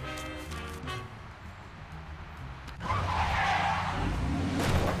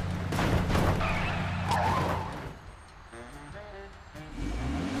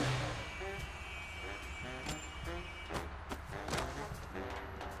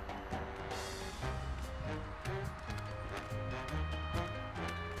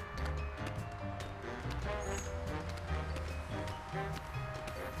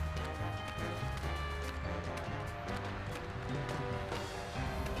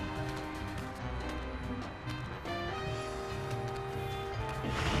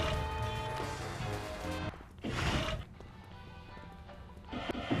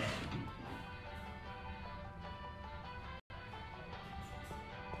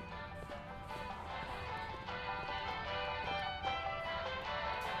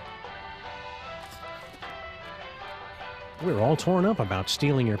 We're all torn up about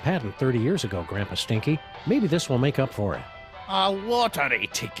stealing your patent 30 years ago, Grandpa Stinky. Maybe this will make up for it. A lottery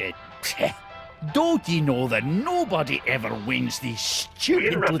ticket. Don't you know that nobody ever wins these We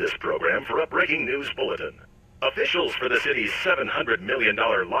stupid... interrupt this program for a breaking news bulletin. Officials for the city's $700 million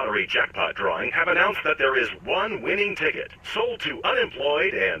lottery jackpot drawing have announced that there is one winning ticket, sold to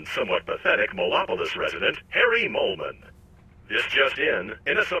unemployed and somewhat pathetic Molopolis resident Harry Molman. This just in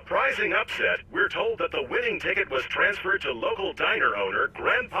a surprising upset, we're told that the winning ticket was transferred to local diner owner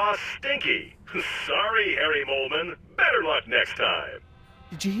Grandpa Stinky. Sorry, Harry Molman. Better luck next time.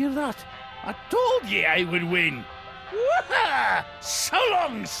 Did you hear that? I told ye I would win. Wah! So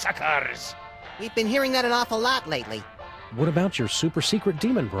long, suckers! We've been hearing that an awful lot lately. What about your super secret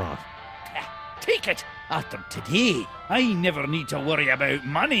demon broth? Take it! After today, I never need to worry about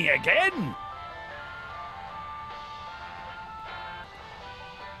money again!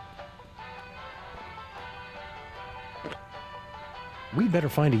 We better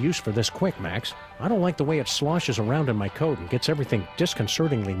find a use for this quick, Max. I don't like the way it sloshes around in my coat and gets everything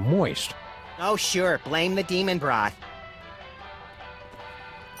disconcertingly moist. Oh, sure. Blame the demon broth.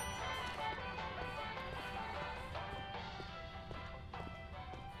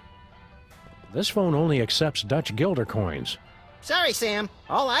 This phone only accepts Dutch guilder coins. Sorry, Sam.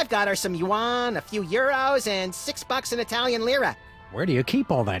 All I've got are some yuan, a few euros, and $6 in Italian lira. Where do you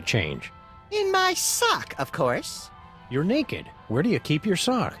keep all that change? In my sock, of course. You're naked. Where do you keep your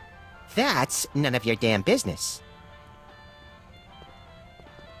sock? That's none of your damn business.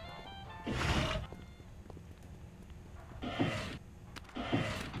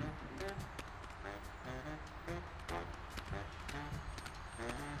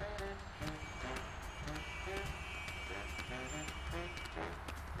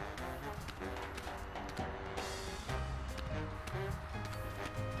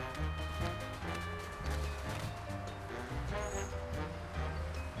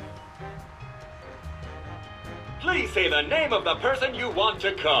 Please say the name of the person you want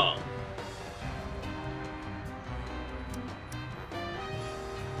to call.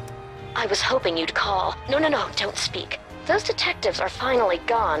 I was hoping you'd call. No, don't speak. Those detectives are finally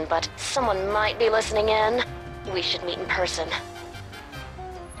gone, but someone might be listening in. We should meet in person.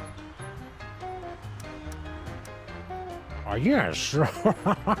 Yes.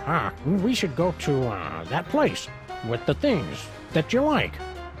 We should go to that place with the things that you like.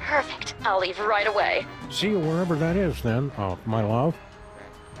 Perfect. I'll leave right away. See you wherever that is, then, my love.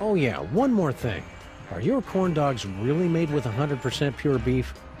 Oh, yeah, one more thing. Are your corn dogs really made with 100% pure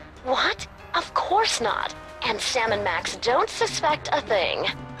beef? What? Of course not. And Sam and Max don't suspect a thing.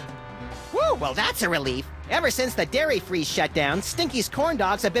 Woo, well that's a relief. Ever since the dairy freeze shut down, Stinky's corn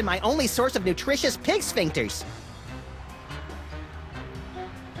dogs have been my only source of nutritious pig sphincters.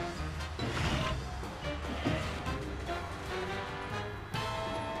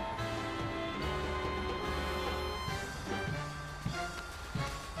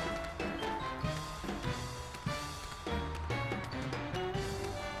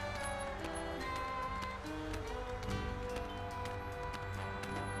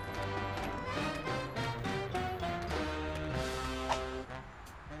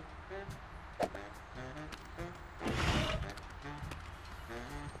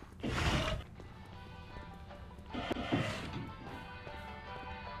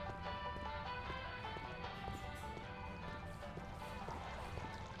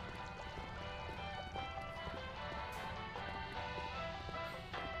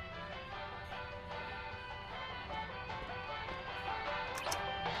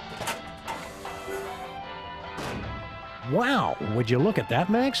 Wow, would you look at that,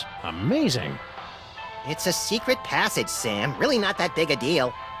 Max? Amazing. It's a secret passage, Sam. Really not that big a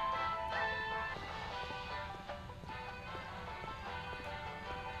deal.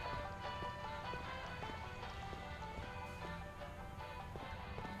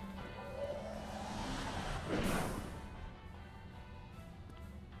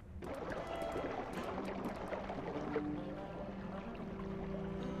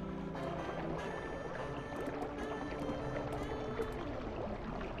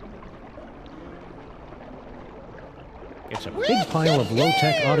 It's a big pile of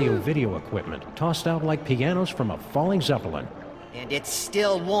low-tech audio-video equipment, tossed out like pianos from a falling Zeppelin. And it's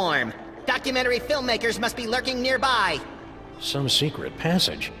still warm. Documentary filmmakers must be lurking nearby. Some secret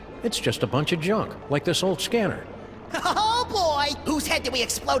passage. It's just a bunch of junk, like this old scanner. Oh boy! Whose head did we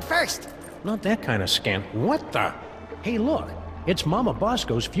explode first? Not that kind of scan. What the? Hey, look. It's Mama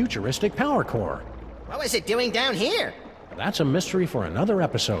Bosco's futuristic power core. What was it doing down here? That's a mystery for another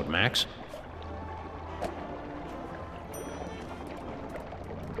episode, Max.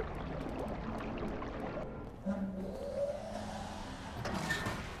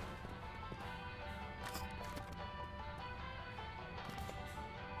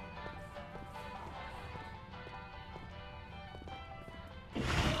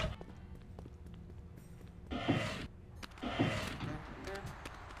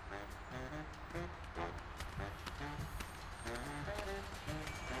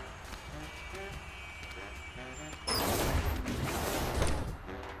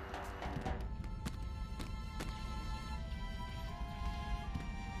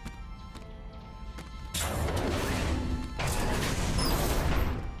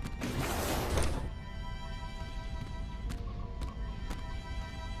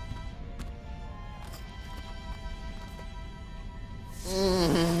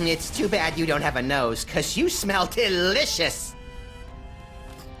 It's too bad you don't have a nose, 'cause you smell delicious.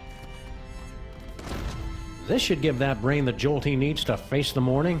 This should give that brain the jolt he needs to face the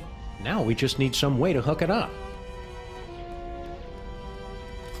morning. Now we just need some way to hook it up.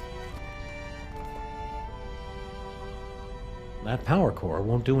 That power core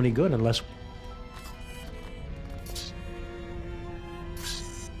won't do any good unless...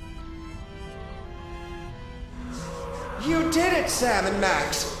 You did it, Sam and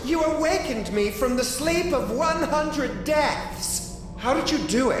Max! You awakened me from the sleep of 100 deaths! How did you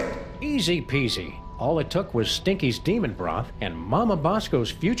do it? Easy peasy. All it took was Stinky's demon broth and Mama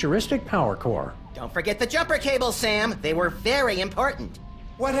Bosco's futuristic power core. Don't forget the jumper cables, Sam. They were very important.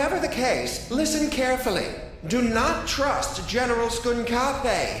 Whatever the case, listen carefully. Do not trust General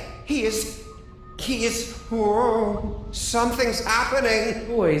Skunkape. He is... Whoa, something's happening.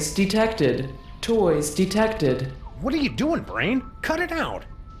 Toys detected. Toys detected. What are you doing, Brain? Cut it out.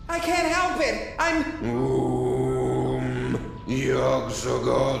 I can't help it. I'm...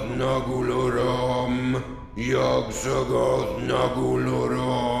 Yogsagot Nagulorum. Yogsagot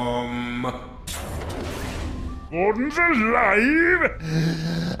Nagulorum. Gordon's alive?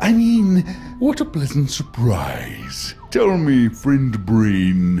 I mean, what a pleasant surprise. Tell me, friend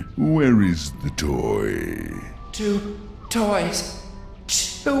Brain, where is the toy? 2 toys.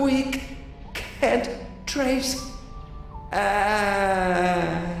 2 week. Can't trace.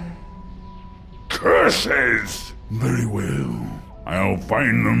 Curses! Very well. I'll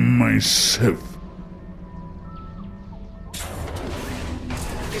find them myself.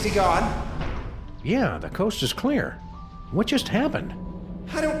 Is he gone? Yeah, the coast is clear. What just happened?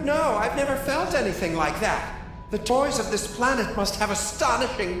 I don't know. I've never felt anything like that. The toys of this planet must have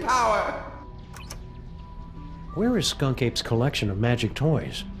astonishing power. Where is Skunkape's collection of magic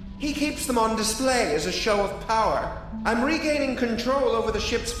toys? He keeps them on display as a show of power. I'm regaining control over the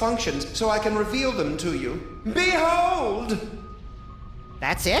ship's functions so I can reveal them to you. Behold!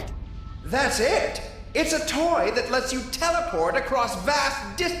 That's it? That's it! It's a toy that lets you teleport across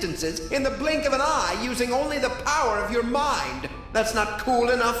vast distances in the blink of an eye using only the power of your mind. That's not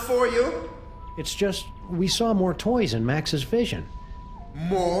cool enough for you? It's just, we saw more toys in Max's vision.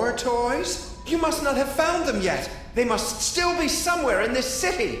 More toys? You must not have found them yet. They must still be somewhere in this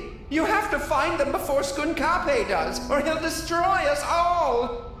city. You have to find them before Skunkape does, or he'll destroy us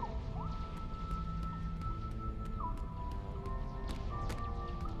all!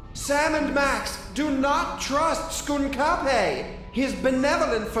 Sam and Max, do not trust Skunkape! His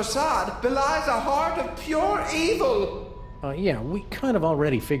benevolent facade belies a heart of pure evil! Yeah, we kind of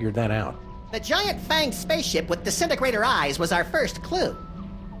already figured that out. The giant fanged spaceship with disintegrator eyes was our first clue.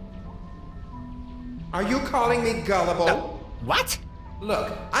 Are you calling me gullible? What?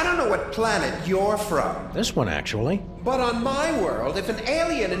 Look, I don't know what planet you're from. This one, actually. But on my world, if an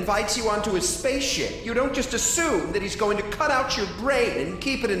alien invites you onto his spaceship, you don't just assume that he's going to cut out your brain and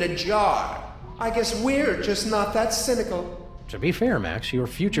keep it in a jar. I guess we're just not that cynical. To be fair, Max, your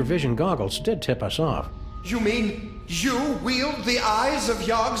future vision goggles did tip us off. You mean you wield the eyes of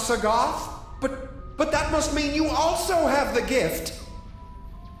Yog-Sothoth? But that must mean you also have the gift.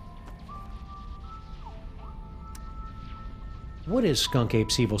 What is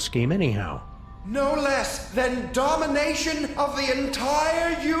Skunkape's evil scheme, anyhow? No less than domination of the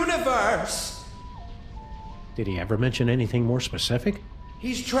entire universe! Did he ever mention anything more specific?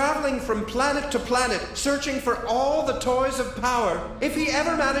 He's traveling from planet to planet, searching for all the toys of power. If he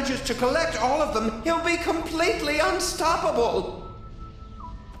ever manages to collect all of them, he'll be completely unstoppable!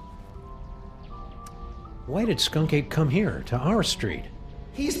 Why did Skunkape come here, to our street?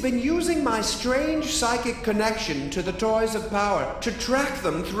 He's been using my strange psychic connection to the toys of power to track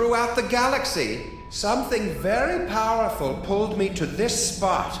them throughout the galaxy. Something very powerful pulled me to this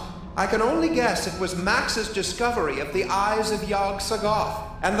spot. I can only guess it was Max's discovery of the eyes of Yog-Sothoth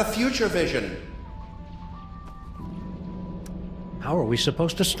and the future vision. How are we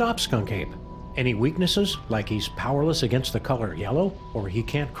supposed to stop Skunkape? Any weaknesses, like he's powerless against the color yellow, or he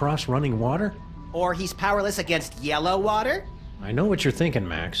can't cross running water? Or he's powerless against yellow water? I know what you're thinking,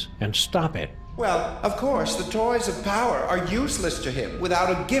 Max, and stop it. Well, of course, the toys of power are useless to him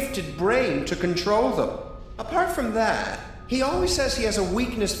without a gifted brain to control them. Apart from that, he always says he has a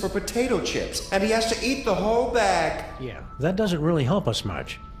weakness for potato chips, and he has to eat the whole bag. Yeah, that doesn't really help us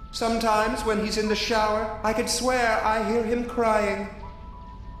much. Sometimes, when he's in the shower, I could swear I hear him crying.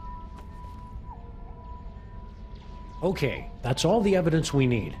 Okay, that's all the evidence we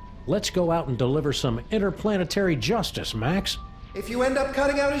need. Let's go out and deliver some interplanetary justice, Max. If you end up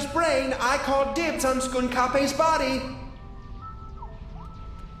cutting out his brain, I call dibs on Skunkape's body.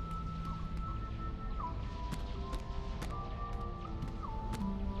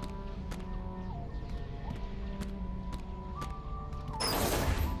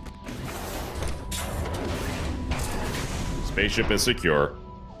 Spaceship is secure.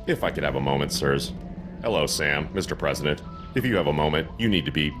 If I could have a moment, sirs. Hello, Sam, Mr. President. If you have a moment, you need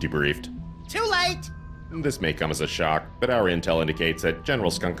to be debriefed. Too late! This may come as a shock, but our intel indicates that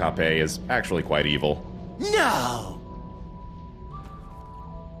General Skunkape is actually quite evil. No!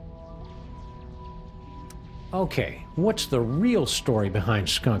 Okay, what's the real story behind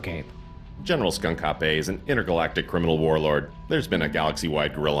Skunkape? General Skunkape is an intergalactic criminal warlord. There's been a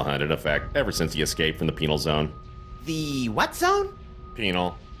galaxy-wide guerrilla hunt in effect ever since he escaped from the penal zone. The what zone?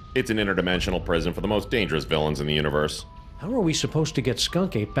 Penal. It's an interdimensional prison for the most dangerous villains in the universe. How are we supposed to get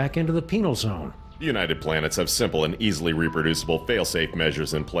Skunkape back into the penal zone? United Planets have simple and easily reproducible fail-safe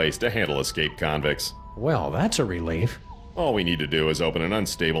measures in place to handle escaped convicts. Well, that's a relief. All we need to do is open an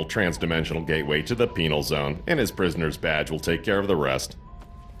unstable trans-dimensional gateway to the penal zone, and his prisoner's badge will take care of the rest.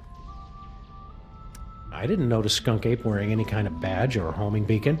 I didn't notice Skunkape wearing any kind of badge or homing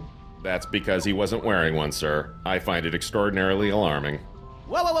beacon. That's because he wasn't wearing one, sir. I find it extraordinarily alarming.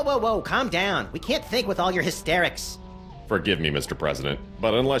 Whoa, whoa, whoa, whoa, whoa, calm down. We can't think with all your hysterics. Forgive me, Mr. President,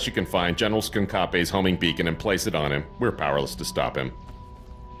 but unless you can find General Skunkape's homing beacon and place it on him, we're powerless to stop him.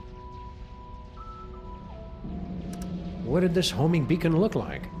 What did this homing beacon look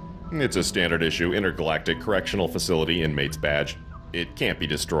like? It's a standard issue intergalactic correctional facility inmate's badge. It can't be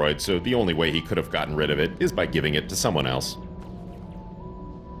destroyed, so the only way he could have gotten rid of it is by giving it to someone else.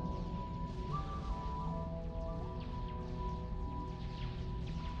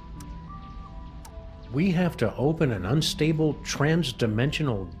 We have to open an unstable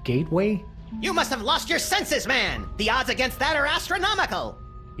trans-dimensional gateway? You must have lost your senses, man! The odds against that are astronomical!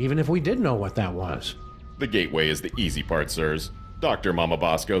 Even if we did know what that was. The gateway is the easy part, sirs. Dr. Mama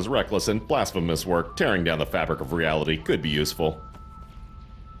Bosco's reckless and blasphemous work tearing down the fabric of reality could be useful.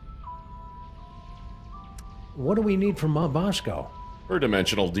 What do we need from Ma Bosco? Her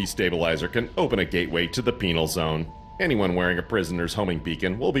dimensional destabilizer can open a gateway to the penal zone. Anyone wearing a prisoner's homing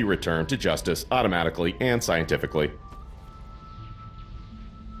beacon will be returned to justice automatically and scientifically.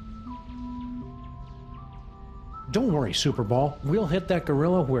 Don't worry, Superball. We'll hit that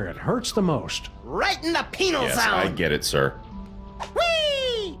gorilla where it hurts the most. Right in the penal Yes, zone! I get it, sir.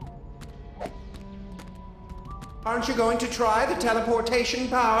 Whee! Aren't you going to try the teleportation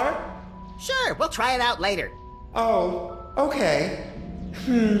power? Sure, we'll try it out later. Oh, okay.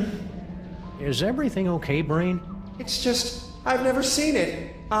 Is everything okay, Brain? It's just, I've never seen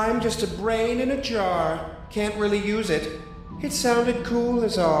it. I'm just a brain in a jar. Can't really use it. It sounded cool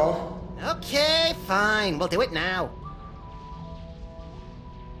is all. Okay, fine. We'll do it now.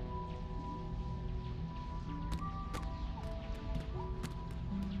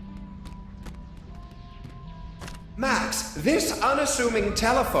 Max, this unassuming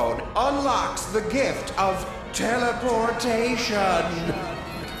telephone unlocks the gift of teleportation.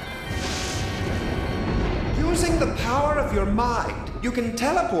 Using the power of your mind, you can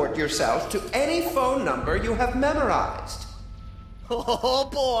teleport yourself to any phone number you have memorized. Oh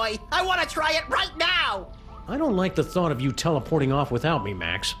boy, I want to try it right now! I don't like the thought of you teleporting off without me,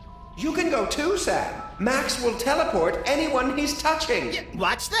 Max. You can go too, Sam. Max will teleport anyone he's touching.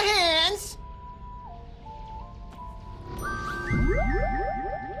 Watch the hands!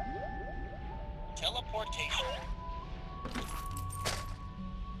 Teleportation.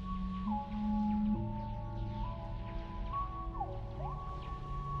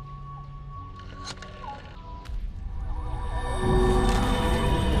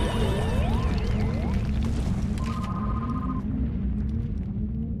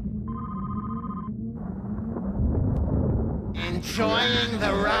 Enjoying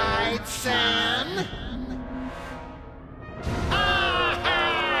the ride, Sam?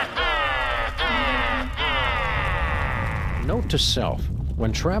 Note to self,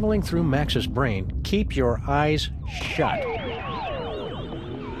 when traveling through Max's brain, keep your eyes shut.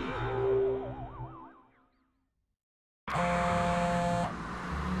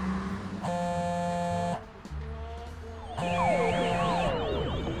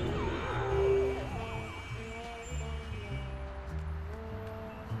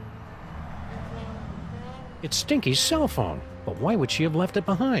 It's Stinky's cell phone, but why would she have left it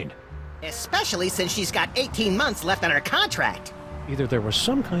behind? Especially since she's got 18 months left on her contract. Either there was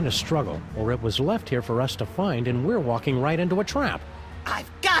some kind of struggle, or it was left here for us to find and we're walking right into a trap. I've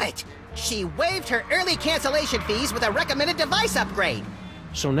got it! She waived her early cancellation fees with a recommended device upgrade.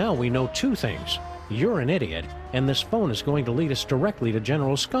 So now we know two things. You're an idiot, and this phone is going to lead us directly to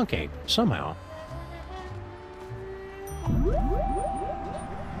General Skunkape, somehow.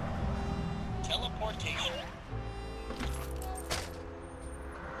 Teleportation.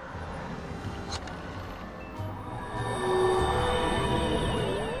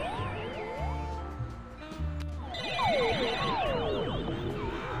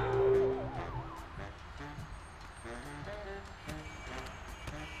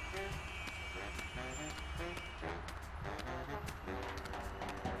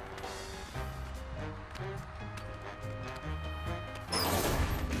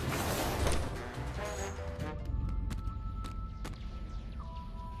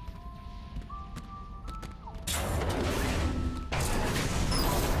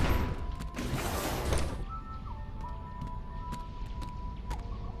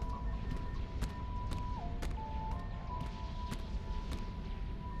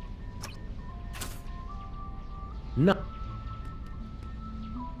 No.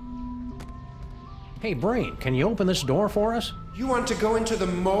 Hey, Brain, can you open this door for us? You want to go into the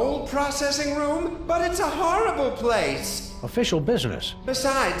mole processing room? But it's a horrible place. Official business.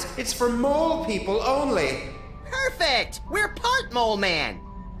 Besides, it's for mole people only. Perfect! We're part mole man.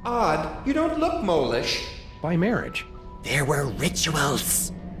 Odd, you don't look mole-ish. By marriage. There were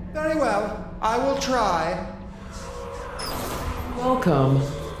rituals. Very well, I will try. Welcome.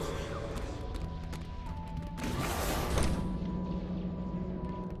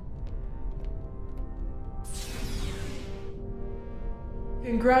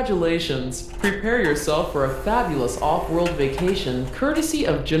 Congratulations! Prepare yourself for a fabulous off-world vacation courtesy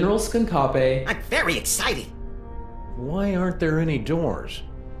of General Skunkape. I'm very excited. Why aren't there any doors?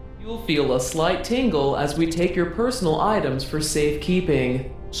 You'll feel a slight tingle as we take your personal items for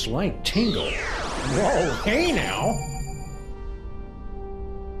safekeeping. Slight tingle? Whoa, hey now!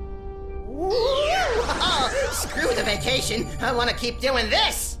 Oh, screw the vacation. I want to keep doing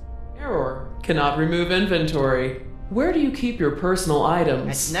this. Error. Cannot remove inventory. Where do you keep your personal items?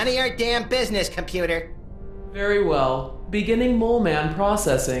 That's none of your damn business, computer. Very well. Beginning Mole Man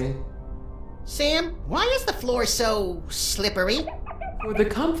processing. Sam, why is the floor so slippery? For the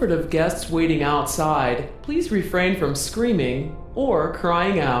comfort of guests waiting outside, please refrain from screaming or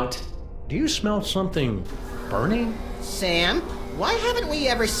crying out. Do you smell something burning? Sam, why haven't we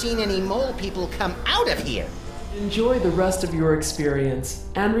ever seen any mole people come out of here? Enjoy the rest of your experience,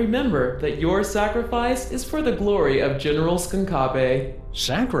 and remember that your sacrifice is for the glory of General Skunkape.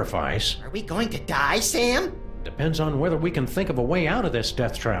 Sacrifice? Are we going to die, Sam? Depends on whether we can think of a way out of this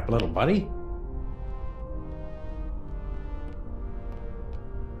death trap, little buddy.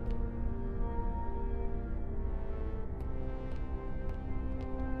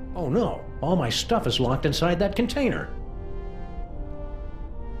 Oh no, all my stuff is locked inside that container.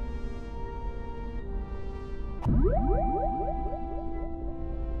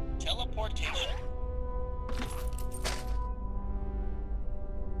 Teleportation.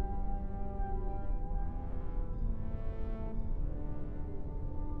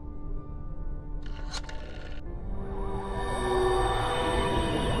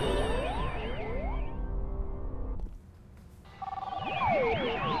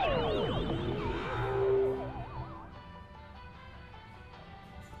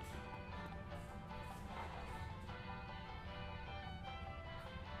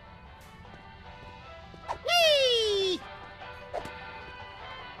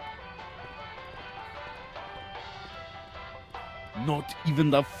 Not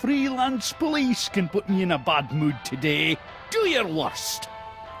even the freelance police can put me in a bad mood today. Do your worst.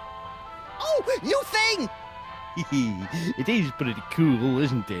 Oh, new thing! It is pretty cool,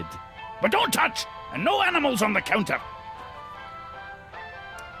 isn't it? But don't touch! And no animals on the counter!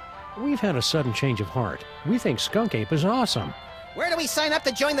 We've had a sudden change of heart. We think Skunkape is awesome. Where do we sign up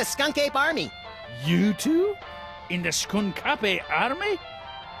to join the Skunkape army? You two? In the Skunkape army?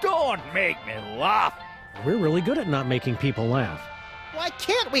 Don't make me laugh! We're really good at not making people laugh. Why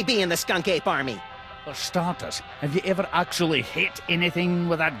can't we be in the Skunkape army? For starters, have you ever actually hit anything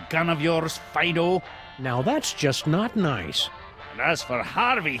with that gun of yours, Fido? Now that's just not nice. And as for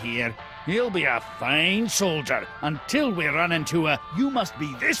Harvey here, he'll be a fine soldier until we run into a "you must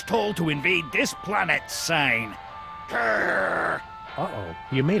be this tall to invade this planet" sign. Grrr. Uh-oh,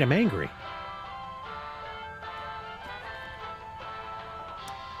 you made him angry.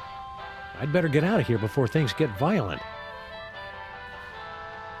 I'd better get out of here before things get violent.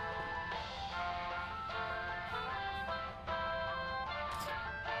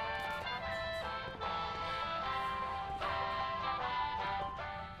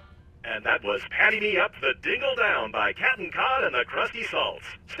 And that was Patty Me Up the Dingle Down by Captain Cod and the Krusty Salts.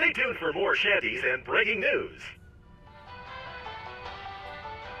 Stay tuned for more shanties and breaking news.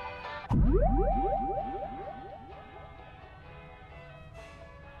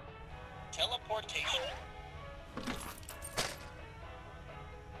 Teleportation.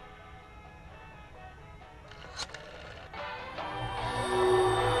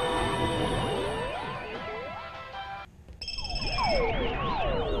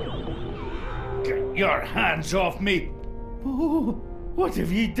 Get your hands off me! Oh, what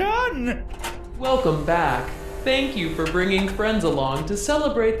have you done? Welcome back. Thank you for bringing friends along to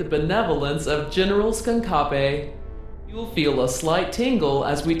celebrate the benevolence of General Skunkape. You'll feel a slight tingle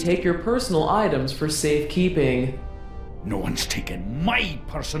as we take your personal items for safekeeping. No one's taken my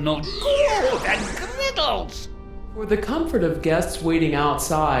personal gold and griddles! For the comfort of guests waiting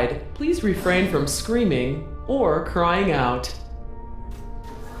outside, please refrain from screaming or crying out.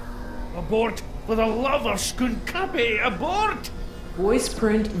 Abort! For the love of Skunkape, abort! Voice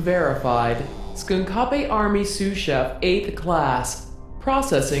print verified. Skunkape Army Sous Chef 8th Class.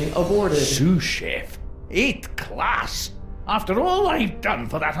 Processing aborted. Sous Chef? 8th Class? After all I've done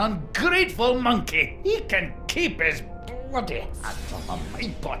for that ungrateful monkey, he can keep his bloody hands off of my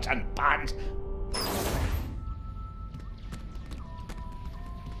pots and pans.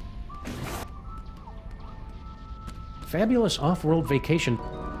 Fabulous off-world vacation.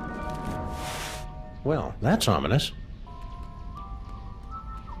 Well, that's ominous.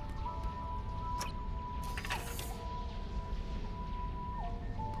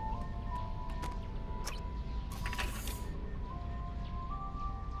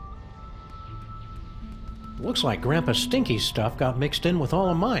 Looks like Grandpa Stinky's stuff got mixed in with all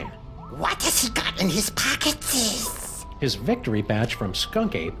of mine. What has he got in his pockets? His victory badge from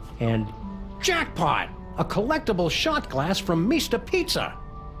Skunkape and jackpot! A collectible shot glass from Mista Pizza!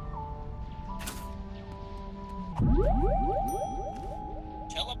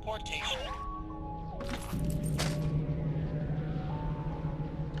 Teleportation.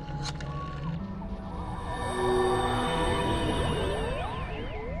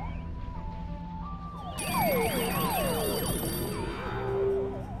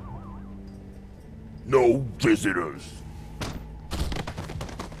 No visitors.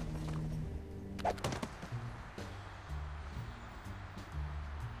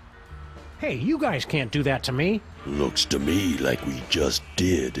 Hey, you guys can't do that to me. Looks to me like we just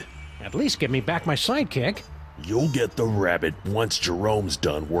did. At least give me back my sidekick. You'll get the rabbit once Jerome's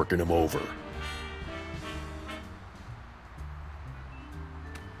done working him over.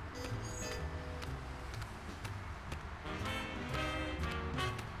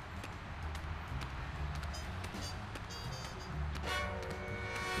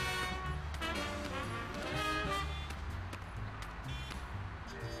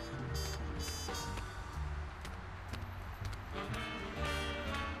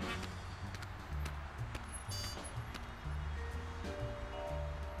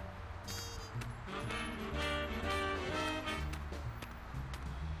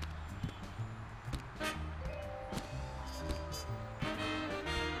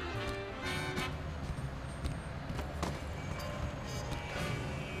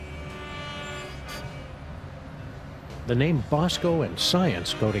 The name Bosco and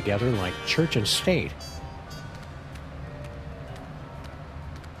science go together like church and state.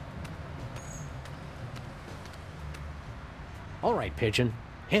 All right, Pigeon.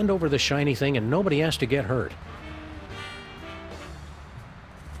 Hand over the shiny thing and nobody has to get hurt.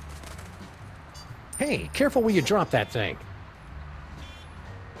 Hey, careful where you drop that thing.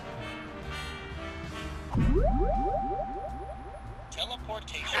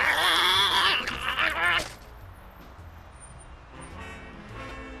 Teleportation.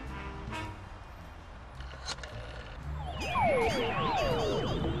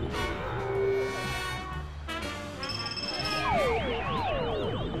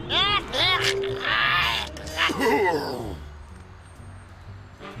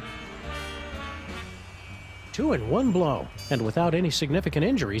 Two in one blow, and without any significant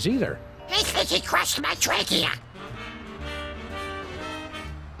injuries either. I think he crushed my trachea.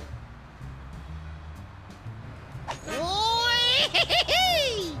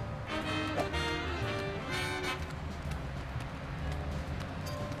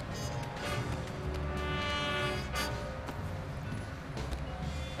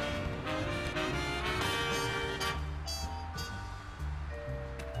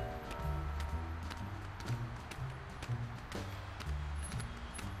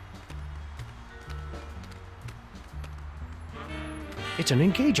 It's an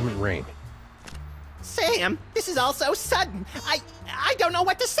engagement ring. Sam, this is all so sudden. I don't know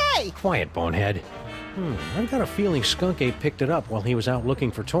what to say. Quiet, bonehead. I've got a feeling Skunkape picked it up while he was out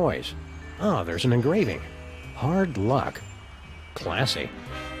looking for toys. Ah, there's an engraving. Hard luck. Classy.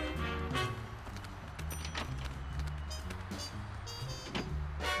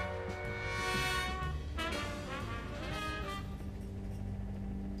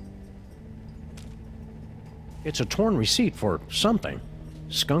 It's a torn receipt for something.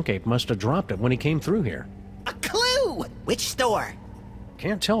 Skunkape must have dropped it when he came through here. A clue! Which store?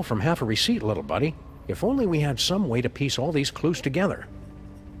 Can't tell from half a receipt, little buddy. If only we had some way to piece all these clues together.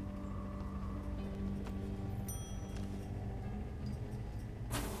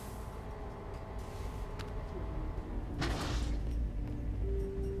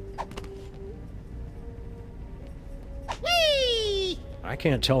 I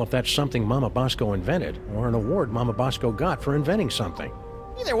can't tell if that's something Mama Bosco invented, or an award Mama Bosco got for inventing something.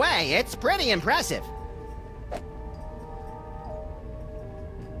 Either way, it's pretty impressive.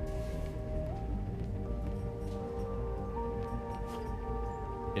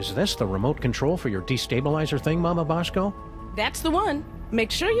 Is this the remote control for your destabilizer thing, Mama Bosco? That's the one.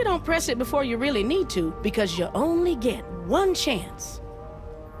 Make sure you don't press it before you really need to, because you only get one chance.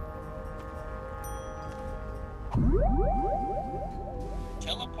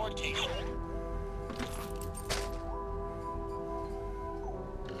 Teleportation.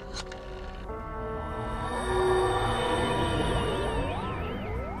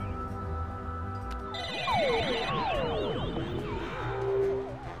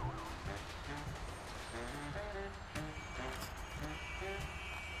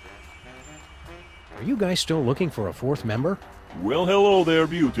 Are you guys still looking for a fourth member? Well, hello there,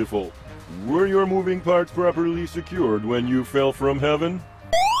 beautiful. Were your moving parts properly secured when you fell from heaven?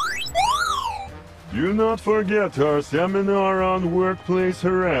 Do not forget our seminar on workplace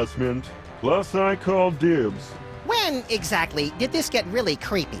harassment. Plus, I called dibs. When, exactly, did this get really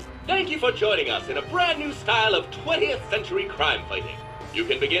creepy? Thank you for joining us in a brand new style of 20th century crime fighting. You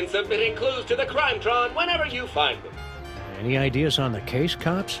can begin submitting clues to the Crimetron whenever you find them. Any ideas on the case,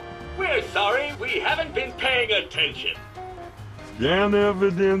 cops? We're sorry, we haven't been paying attention. Scan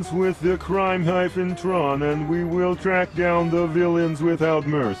evidence with the Crime-Tron and we will track down the villains without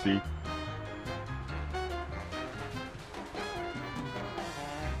mercy.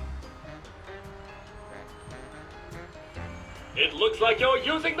 It looks like you're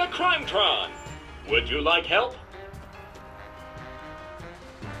using the Crimetron. Would you like help?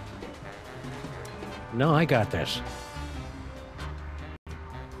 No, I got this.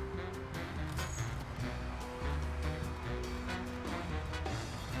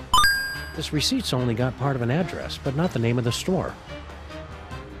 This receipt's only got part of an address, but not the name of the store.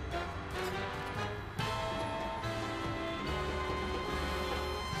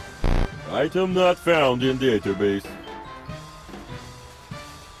 Item not found in database.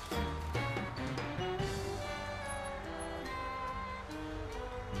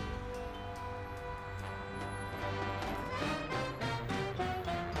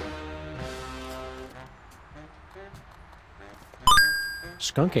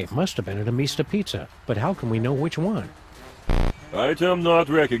 Skunkape must have been at a Mista Pizza, but how can we know which one? Item not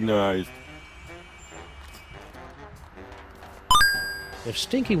recognized. If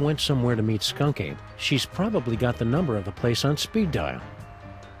Stinky went somewhere to meet Skunkape, she's probably got the number of the place on speed dial.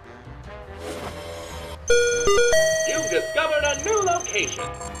 You've discovered a new location.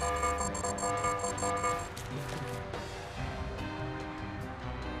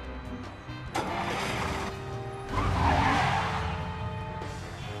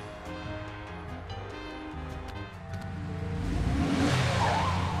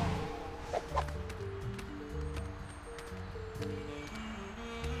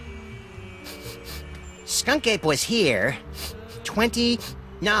 Skunkape was here 28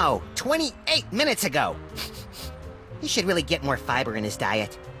 minutes ago. He should really get more fiber in his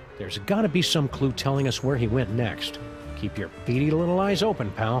diet. There's gotta be some clue telling us where he went next. Keep your beady little eyes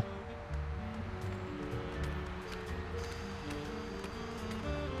open, pal.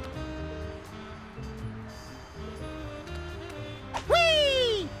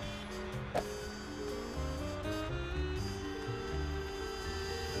 Whee!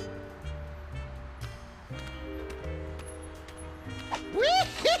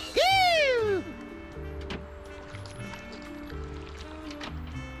 Wee-hee-hoo!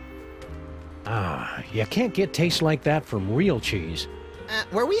 Ah, you can't get taste like that from real cheese.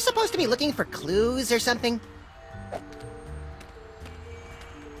 Were we supposed to be looking for clues or something?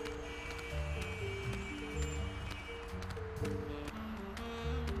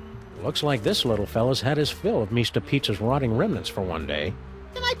 Looks like this little fella's had his fill of Mista Pizza's rotting remnants for one day.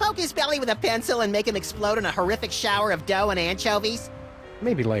 Can I poke his belly with a pencil and make him explode in a horrific shower of dough and anchovies?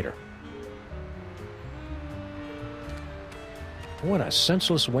 Maybe later. What a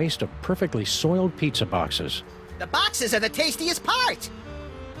senseless waste of perfectly soiled pizza boxes. The boxes are the tastiest part!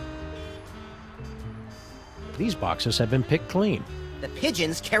 These boxes have been picked clean. The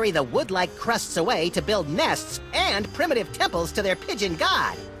pigeons carry the wood-like crusts away to build nests and primitive temples to their pigeon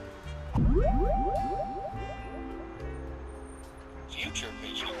god. Future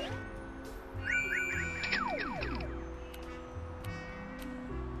vision.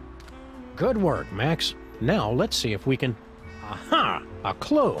 Good work, Max. Now let's see if we can... Aha! A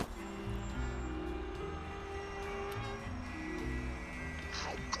clue!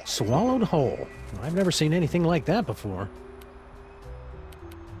 Swallowed whole. I've never seen anything like that before.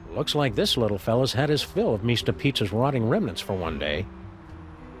 Looks like this little fella's had his fill of Mista Pizza's rotting remnants for one day.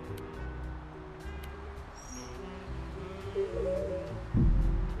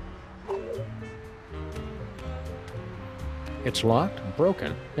 It's locked,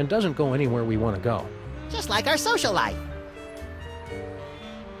 broken, and doesn't go anywhere we want to go. Just like our social life.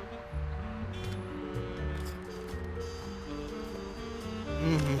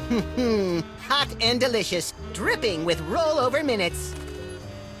 Hot and delicious, dripping with rollover minutes.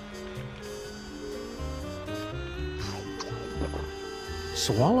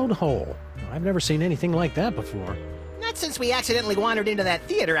 Swallowed whole. I've never seen anything like that before. Not since we accidentally wandered into that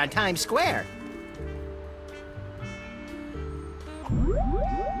theater on Times Square.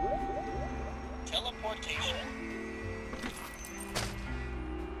 Teleportation.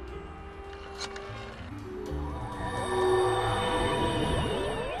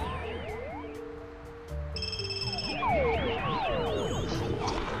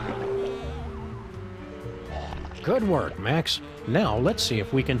 Good work, Max. Now let's see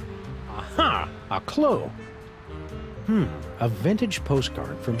if we can... Aha! A clue! A vintage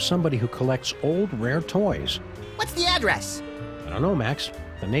postcard from somebody who collects old, rare toys. What's the address? I don't know, Max.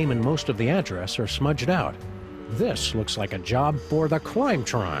 The name and most of the address are smudged out. This looks like a job for the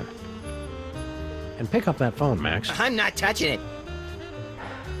Crimetron. And pick up that phone, Max. I'm not touching it.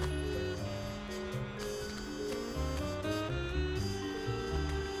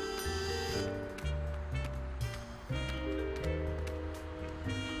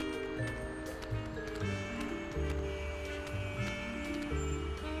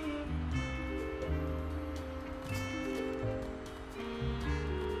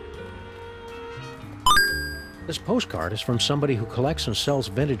 This postcard is from somebody who collects and sells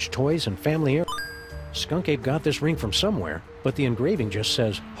vintage toys and family heirlooms. Skunkape got this ring from somewhere, but the engraving just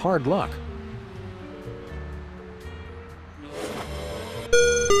says, hard luck.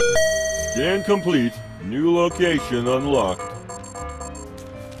 Scan complete. New location unlocked.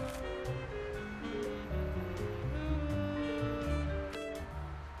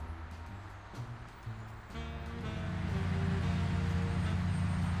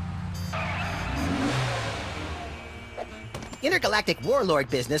 Intergalactic Warlord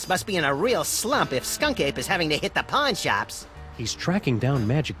business must be in a real slump if Skunkape is having to hit the pawn shops. He's tracking down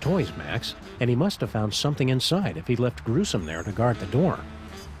magic toys, Max, and he must have found something inside if he left Gruesome there to guard the door.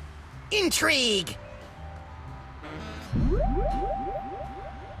 Intrigue!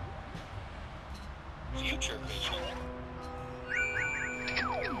 Future vision.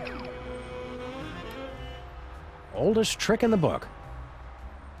 Oldest trick in the book.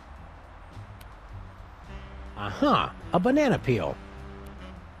 Aha! A banana peel.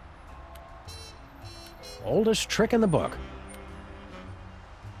 Oldest trick in the book.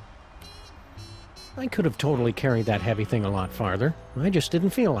 I could have totally carried that heavy thing a lot farther. I just didn't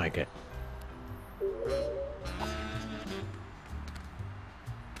feel like it.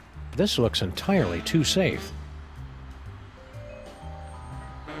 This looks entirely too safe.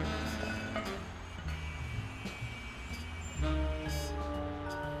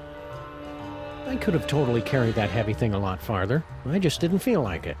 I could have totally carried that heavy thing a lot farther. I just didn't feel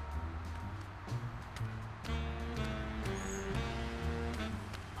like it.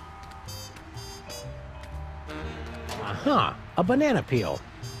 Aha! A banana peel.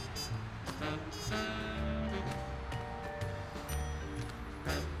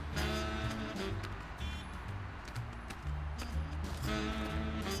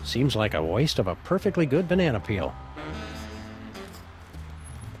 Seems like a waste of a perfectly good banana peel.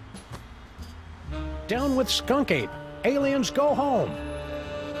 Down with Skunkape! Aliens go home!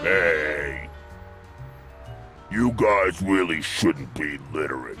 Hey! You guys really shouldn't be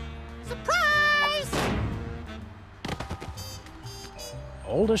littering. Surprise!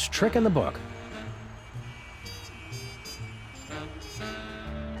 Oldest trick in the book.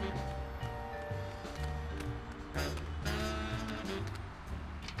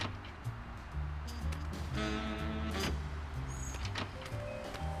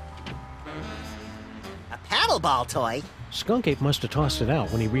 Ball toy. Skunkape must have tossed it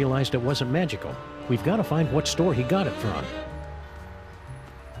out when he realized it wasn't magical. We've got to find what store he got it from.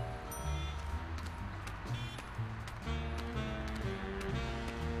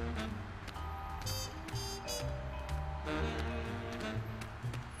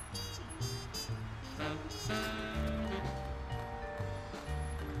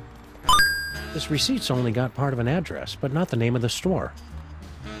 This receipt's only got part of an address, but not the name of the store.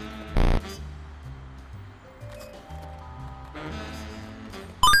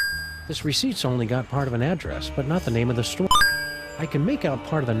 This receipt's only got part of an address, but not the name of the store. I can make out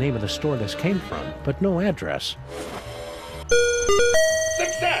part of the name of the store this came from, but no address.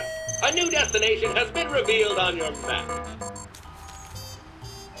 Success! A new destination has been revealed on your map.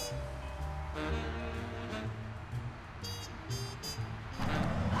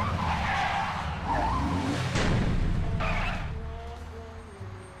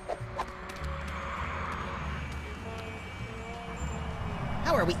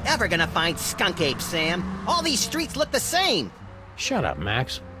 How are we ever gonna find Skunkape, Sam? All these streets look the same. Shut up,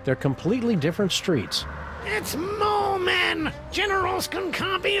 Max. They're completely different streets. It's Mole Men! General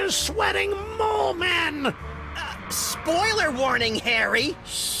Skunkape is sweating Mole Men! Spoiler warning, Harry!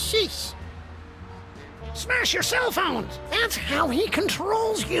 Sheesh! Smash your cell phones! That's how he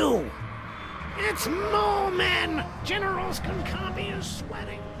controls you! It's Mole Men! General Skunkape is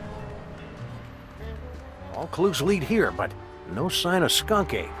sweating. All clues lead here, but no sign of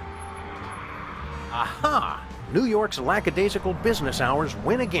Skunkape. Aha! New York's lackadaisical business hours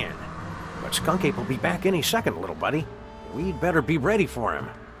win again. But Skunkape will be back any second, little buddy. We'd better be ready for him.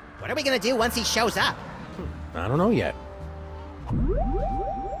 What are we gonna do once he shows up? I don't know yet.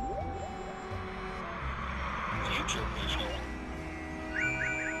 Future vision.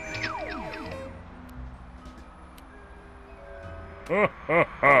 Ha ha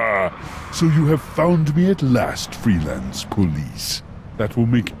ha! So you have found me at last, freelance police. That will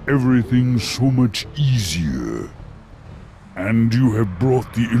make everything so much easier. And you have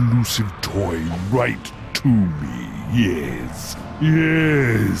brought the elusive toy right to me, yes.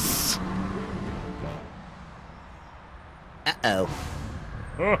 Yes! Uh-oh.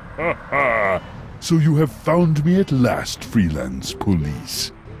 Ha ha ha! So you have found me at last, freelance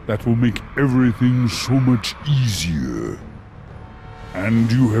police. That will make everything so much easier.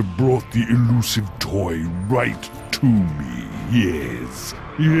 And you have brought the elusive toy right to me, yes.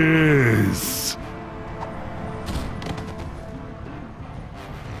 Yes!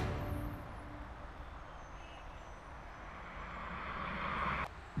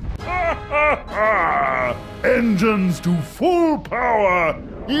 Ha ha ha! Engines to full power!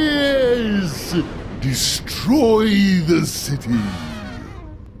 Yes! Destroy the city!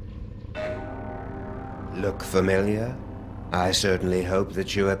 Look familiar? I certainly hope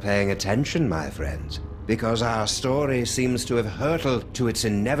that you are paying attention, my friends, because our story seems to have hurtled to its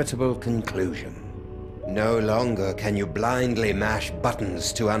inevitable conclusion. No longer can you blindly mash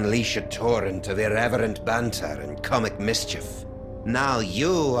buttons to unleash a torrent of irreverent banter and comic mischief. Now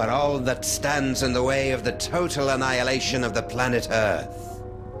you are all that stands in the way of the total annihilation of the planet Earth.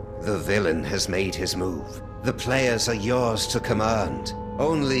 The villain has made his move. The players are yours to command.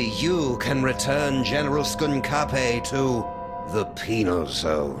 Only you can return General Skunkape to the penal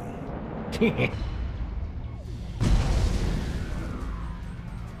zone.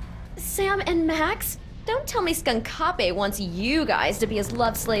 Sam and Max, don't tell me Skunkape wants you guys to be his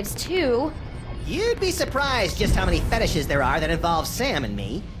love slaves too. You'd be surprised just how many fetishes there are that involve Sam and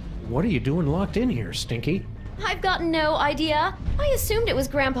me. What are you doing locked in here, Stinky? I've got no idea. I assumed it was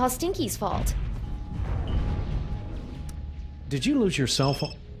Grandpa Stinky's fault. Did you lose your cell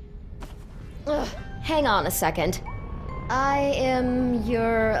phone? Ugh, hang on a second. I am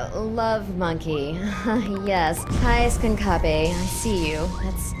your love monkey. Yes. Hi, Skunkape. I see you.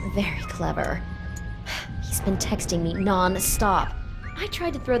 That's very clever. He's been texting me non-stop. I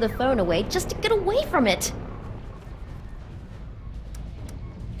tried to throw the phone away just to get away from it.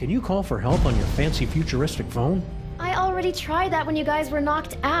 Can you call for help on your fancy futuristic phone? I already tried that when you guys were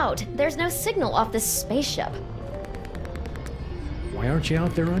knocked out. There's no signal off this spaceship. Why aren't you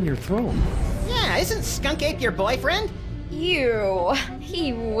out there on your throne? Yeah, isn't Skunkape your boyfriend? Ew.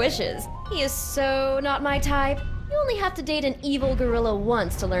 He wishes. He is so not my type. You only have to date an evil gorilla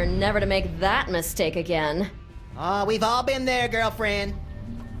once to learn never to make that mistake again. Oh, we've all been there, girlfriend.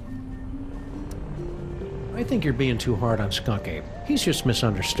 I think you're being too hard on Skunkape. He's just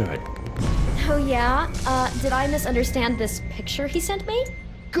misunderstood. Oh yeah? Did I misunderstand this picture he sent me?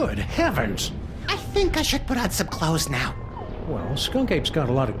 Good heavens! I think I should put on some clothes now. Well, Skunkape's got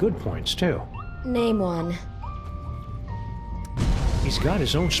a lot of good points, too. Name one. He's got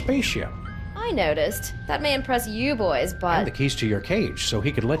his own spaceship. I noticed. That may impress you boys, but... And the keys to your cage, so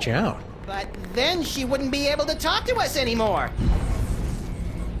he could let you out. But then she wouldn't be able to talk to us anymore.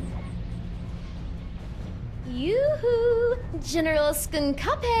 Yoo-hoo! General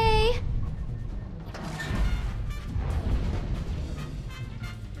Skunkape!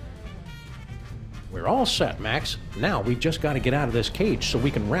 We're all set, Max. Now we've just got to get out of this cage so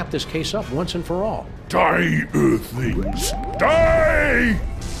we can wrap this case up once and for all. Die, Earthlings! Die!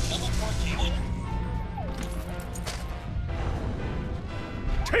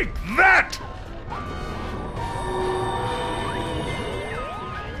 Take that!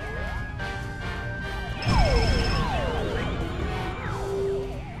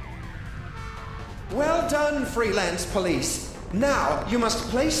 Well done, freelance police. Now, you must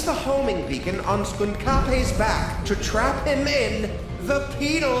place the homing beacon on Skunkape's back to trap him in the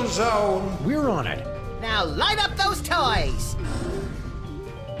penal zone. We're on it. Now light up those toys!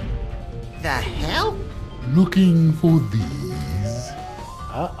 The hell? Looking for these?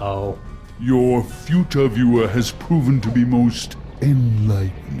 Uh-oh. Your future viewer has proven to be most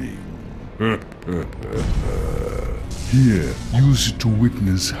enlightening. Here, use it to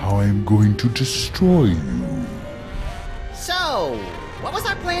witness how I am going to destroy you. So, what was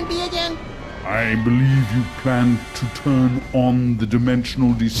our plan B again? I believe you plan to turn on the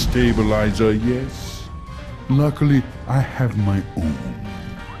dimensional destabilizer, yes? Luckily, I have my own.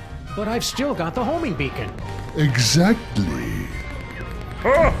 But I've still got the homing beacon. Exactly.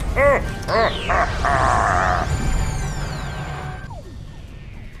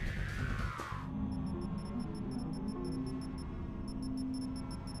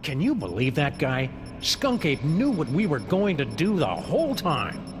 Can you believe that guy? Skunkape knew what we were going to do the whole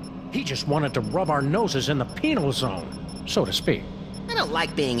time. He just wanted to rub our noses in the penal zone, so to speak. I don't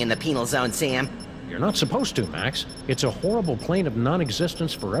like being in the penal zone, Sam. You're not supposed to, Max. It's a horrible plane of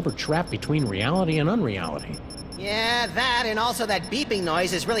non-existence forever trapped between reality and unreality. Yeah, that and also that beeping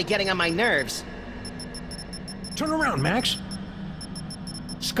noise is really getting on my nerves. Turn around, Max.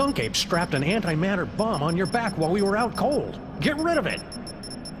 Skunkape strapped an antimatter bomb on your back while we were out cold. Get rid of it.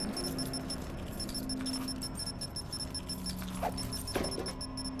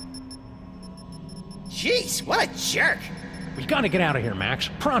 Jeez, what a jerk! We gotta get out of here, Max.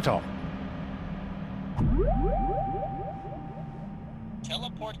 Pronto.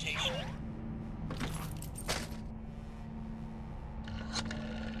 Teleportation.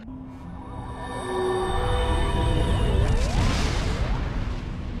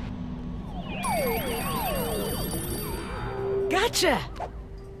 Gotcha!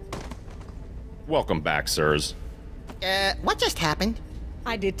 Welcome back, sirs. What just happened?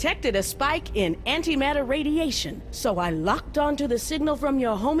 I detected a spike in antimatter radiation, so I locked onto the signal from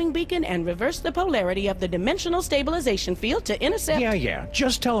your homing beacon and reversed the polarity of the dimensional stabilization field to intercept— Yeah.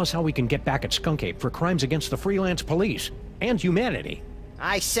 Just tell us how we can get back at Skunkape for crimes against the freelance police and humanity.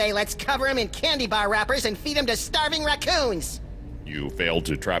 I say let's cover him in candy bar wrappers and feed him to starving raccoons! You failed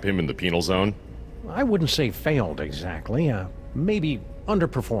to trap him in the penal zone? I wouldn't say failed exactly. Maybe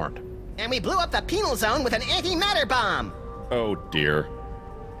underperformed. And we blew up the penal zone with an antimatter bomb! Oh dear.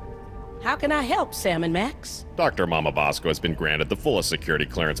 How can I help, Sam and Max? Dr. Mama Bosco has been granted the fullest security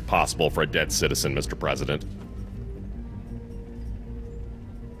clearance possible for a dead citizen, Mr. President.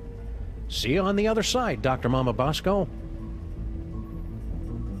 See you on the other side, Dr. Mama Bosco.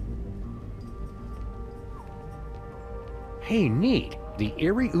 Hey, neat. The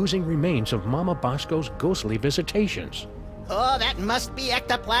eerie oozing remains of Mama Bosco's ghostly visitations. Oh, that must be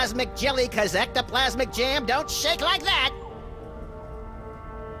ectoplasmic jelly, 'cause ectoplasmic jam don't shake like that!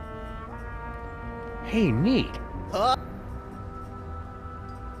 Hey, neat.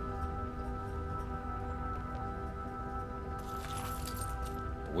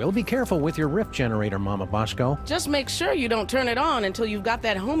 We'll be careful with your rift generator, Mama Bosco. Just make sure you don't turn it on until you've got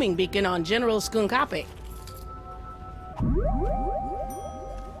that homing beacon on General Skunkape.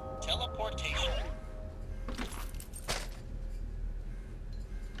 Teleportation.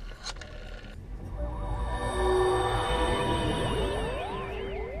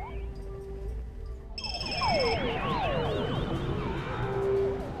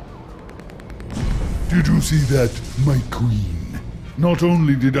 Did you see that, my queen? Not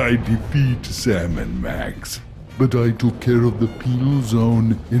only did I defeat Sam and Max, but I took care of the penal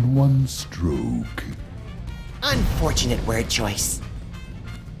zone in one stroke. Unfortunate word choice.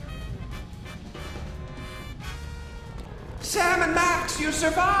 Sam and Max, you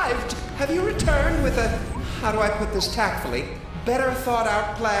survived! Have you returned with a, how do I put this tactfully, better thought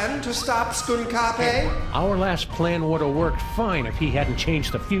out plan to stop Skunkape? Our last plan would have worked fine if he hadn't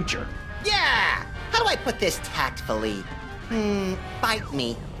changed the future. Yeah! How do I put this tactfully? Bite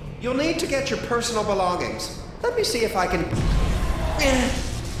me. You'll need to get your personal belongings. Let me see if I can...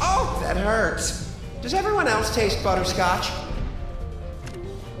 Oh, that hurts. Does everyone else taste butterscotch?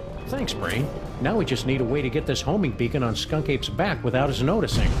 Thanks, Brain. Now we just need a way to get this homing beacon on Skunkape's back without us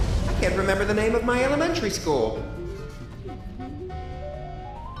noticing. I can't remember the name of my elementary school.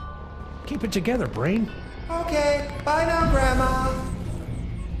 Keep it together, Brain. Okay, bye now, Grandma.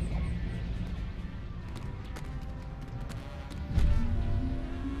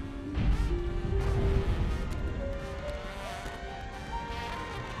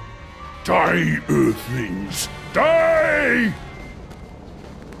 Die, Earthlings! Die!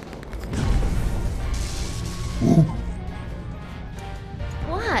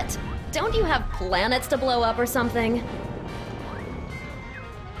 What? Don't you have planets to blow up or something?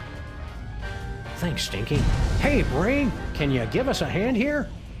 Thanks, Stinky. Hey, Brain, can you give us a hand here?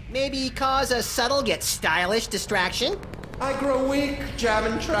 Maybe cause a subtle yet stylish distraction? I grow weak,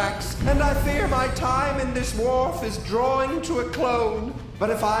 jamming tracks, and I fear my time in this wharf is drawing to a close. But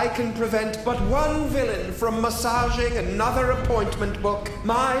if I can prevent but one villain from massaging another appointment book,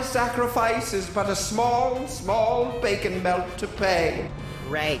 my sacrifice is but a small, small bacon melt to pay.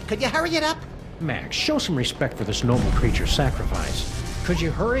 Right. Could you hurry it up? Max, show some respect for this noble creature's sacrifice. Could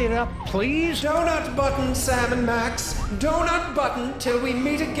you hurry it up, please? Donut button, Sam and Max. Donut button till we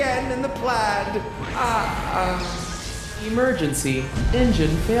meet again in the plaid. Emergency.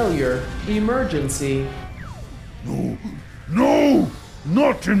 Engine failure. Emergency. No! No!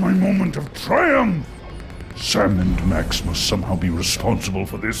 Not in my moment of triumph! Sam and Max must somehow be responsible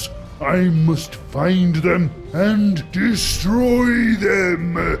for this. I must find them and destroy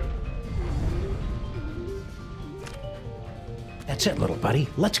them! That's it, little buddy.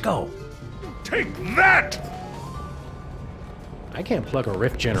 Let's go. Take that! I can't plug a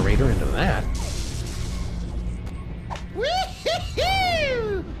rift generator into that.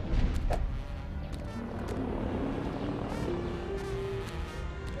 Woo-hoo-hoo!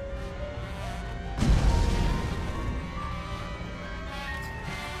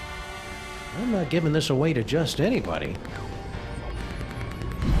 I'm not giving this away to just anybody.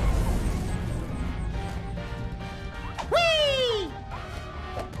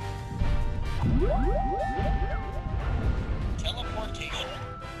 Teleportation.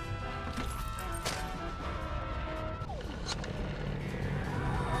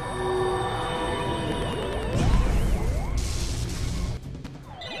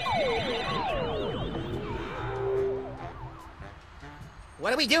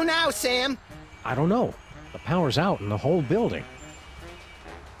 What do we do now, Sam? I don't know. The power's out in the whole building.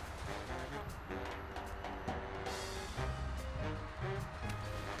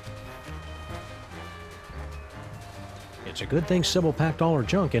 It's a good thing Sybil packed all her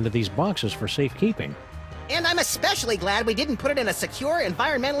junk into these boxes for safekeeping. And I'm especially glad we didn't put it in a secure,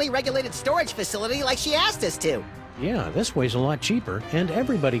 environmentally regulated storage facility like she asked us to. Yeah, this way's a lot cheaper, and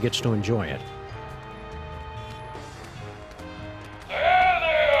everybody gets to enjoy it. There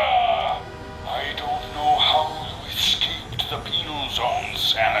they are! I don't know how you escaped the penal zone,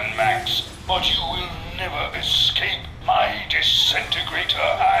 Sam and Max, but you will never escape my disintegrator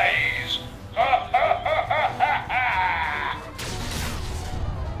eyes! Ha ha ha ha ha ha!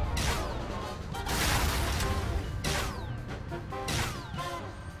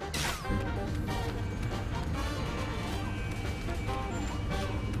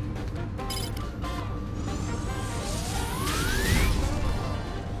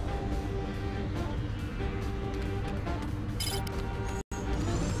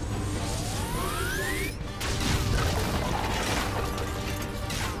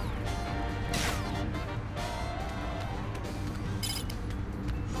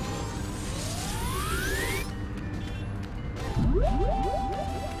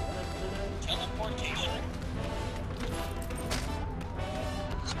 Teleportation.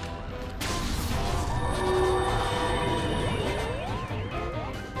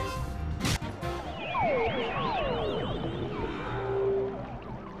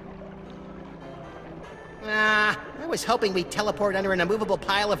 I was hoping we'd teleport under an immovable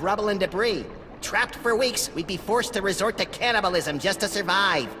pile of rubble and debris. Trapped for weeks, we'd be forced to resort to cannibalism just to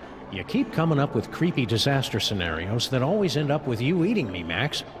survive. You keep coming up with creepy disaster scenarios that always end up with you eating me,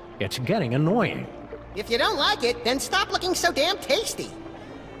 Max. It's getting annoying. If you don't like it, then stop looking so damn tasty.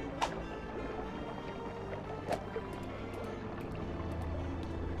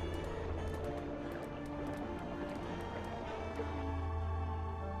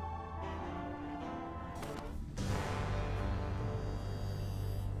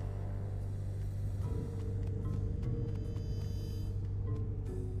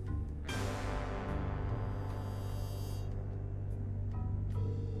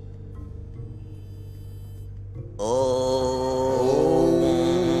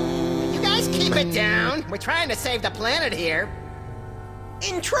 You guys keep it down. We're trying to save the planet here.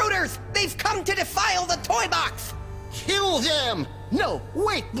 Intruders! They've come to defile the toy box! Kill them! No,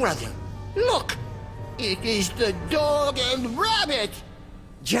 wait, brother. Look! It is the dog and rabbit!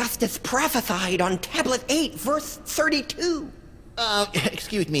 Just as prophesied on Tablet 8, verse 32.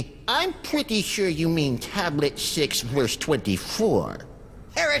 Excuse me. I'm pretty sure you mean Tablet 6, verse 24.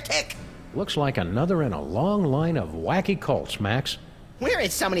 Heretic! Looks like another in a long line of wacky cults, Max. We're in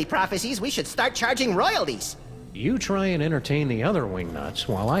so many prophecies, we should start charging royalties. You try and entertain the other wingnuts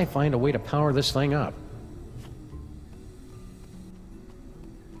while I find a way to power this thing up.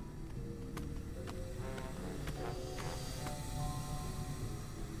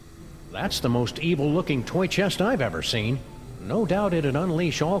 That's the most evil-looking toy chest I've ever seen. No doubt it'd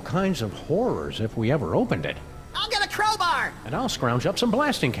unleash all kinds of horrors if we ever opened it. I'll get a crowbar! And I'll scrounge up some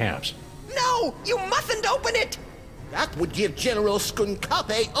blasting caps. No! You mustn't open it! That would give General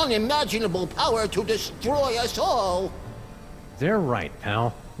Skunkape unimaginable power to destroy us all. They're right,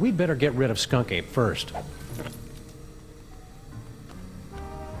 pal. We'd better get rid of Skunkape first.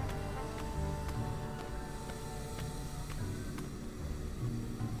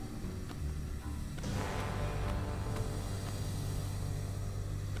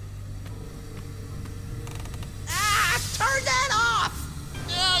 Turn that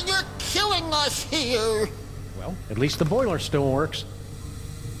off! You're killing us here. Well, at least the boiler still works.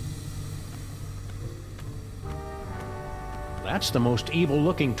 That's the most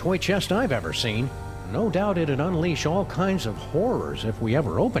evil-looking toy chest I've ever seen. No doubt it'd unleash all kinds of horrors if we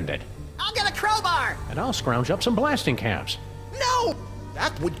ever opened it. I'll get a crowbar! And I'll scrounge up some blasting caps. No!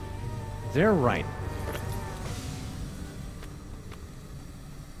 That would... They're right.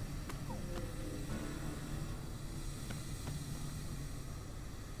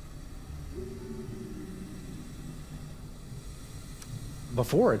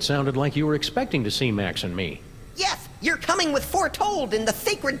 Before, it sounded like you were expecting to see Max and me. Yes, you're coming with foretold in the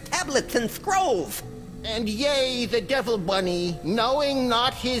sacred tablets and scrolls. And yea, the Devil Bunny, knowing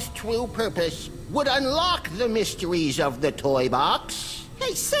not his true purpose, would unlock the mysteries of the toy box.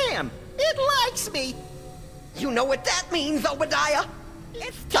 Hey, Sam, it likes me. You know what that means, Obadiah?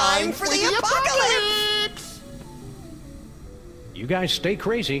 It's time for the apocalypse! You guys stay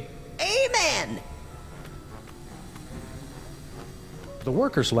crazy. Amen! The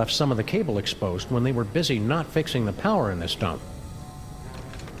workers left some of the cable exposed when they were busy not fixing the power in this dump.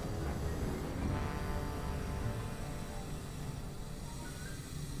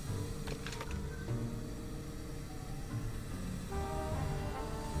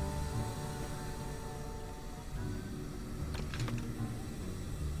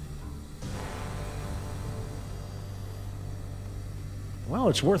 Well,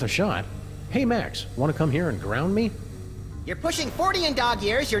 it's worth a shot. Hey, Max, want to come here and ground me? You're pushing 40 in dog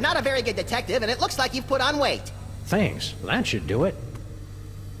years, you're not a very good detective, and it looks like you've put on weight. Thanks, that should do it.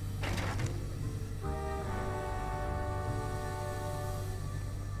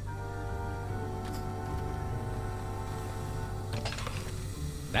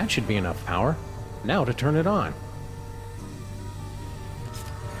 That should be enough power. Now to turn it on.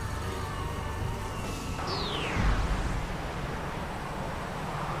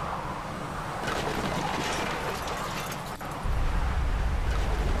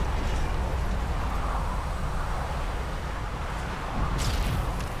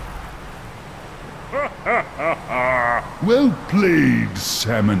 Well played,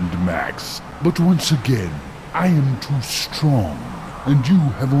 Sam and Max. But once again, I am too strong, and you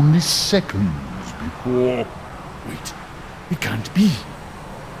have only seconds before... Wait, it can't be.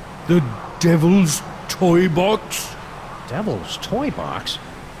 The Devil's Toy Box? Devil's Toy Box?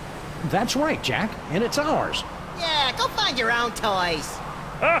 That's right, Jack, and it's ours. Yeah, go find your own toys.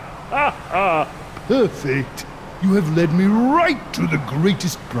 Perfect. You have led me right to the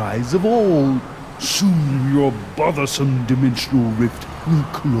greatest prize of all. Soon your bothersome dimensional rift will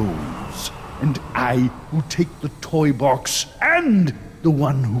close, and I will take the toy box and the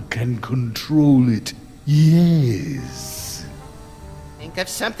one who can control it. Yes. Think of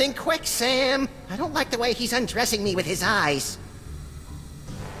something quick, Sam. I don't like the way he's undressing me with his eyes.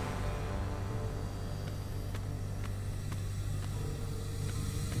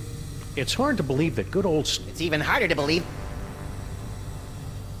 It's hard to believe that good old... It's even harder to believe.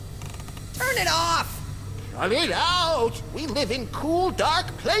 Turn it off! Shut it out! We live in cool, dark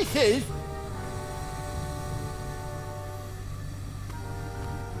places!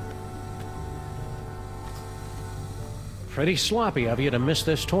 Pretty sloppy of you to miss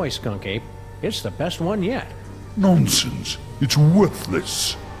this toy, Skunkape. It's the best one yet. Nonsense. It's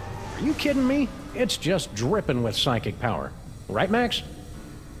worthless. Are you kidding me? It's just dripping with psychic power. Right, Max?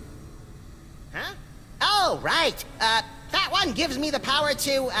 Huh? Oh, right. That one gives me the power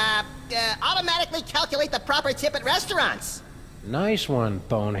to, automatically calculate the proper tip at restaurants. Nice one,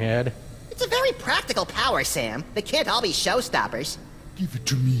 Bonehead. It's a very practical power, Sam. They can't all be showstoppers. Give it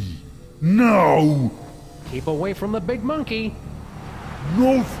to me. Now! Keep away from the big monkey.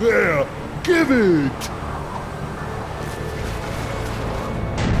 No fair! Give it!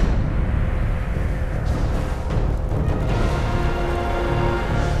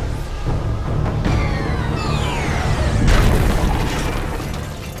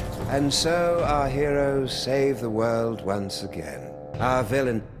 And so our heroes save the world once again. Our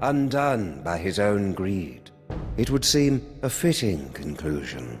villain undone by his own greed. It would seem a fitting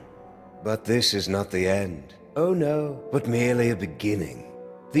conclusion. But this is not the end. Oh no, but merely a beginning.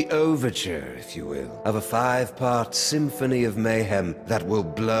 The overture, if you will, of a 5-part symphony of mayhem that will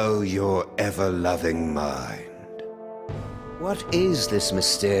blow your ever-loving mind. What is this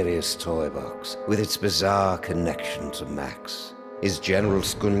mysterious toy box, with its bizarre connection to Max? Is General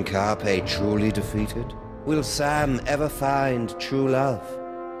Skunkape truly defeated? Will Sam ever find true love?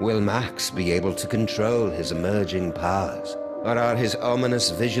 Will Max be able to control his emerging powers? Or are his ominous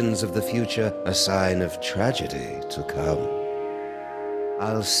visions of the future a sign of tragedy to come?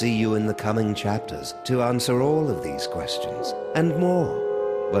 I'll see you in the coming chapters to answer all of these questions, and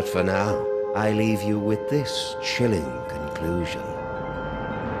more. But for now, I leave you with this chilling conclusion.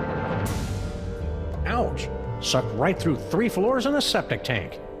 Ouch! Sucked right through 3 floors and a septic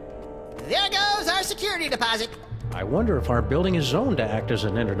tank. There goes our security deposit. I wonder if our building is zoned to act as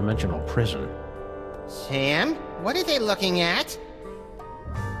an interdimensional prison. Sam, what are they looking at?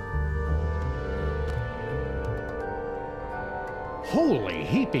 Holy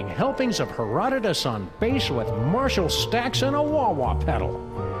heaping helpings of Herodotus on base with Marshall stacks and a wah-wah pedal.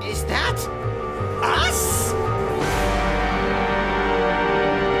 Is that us?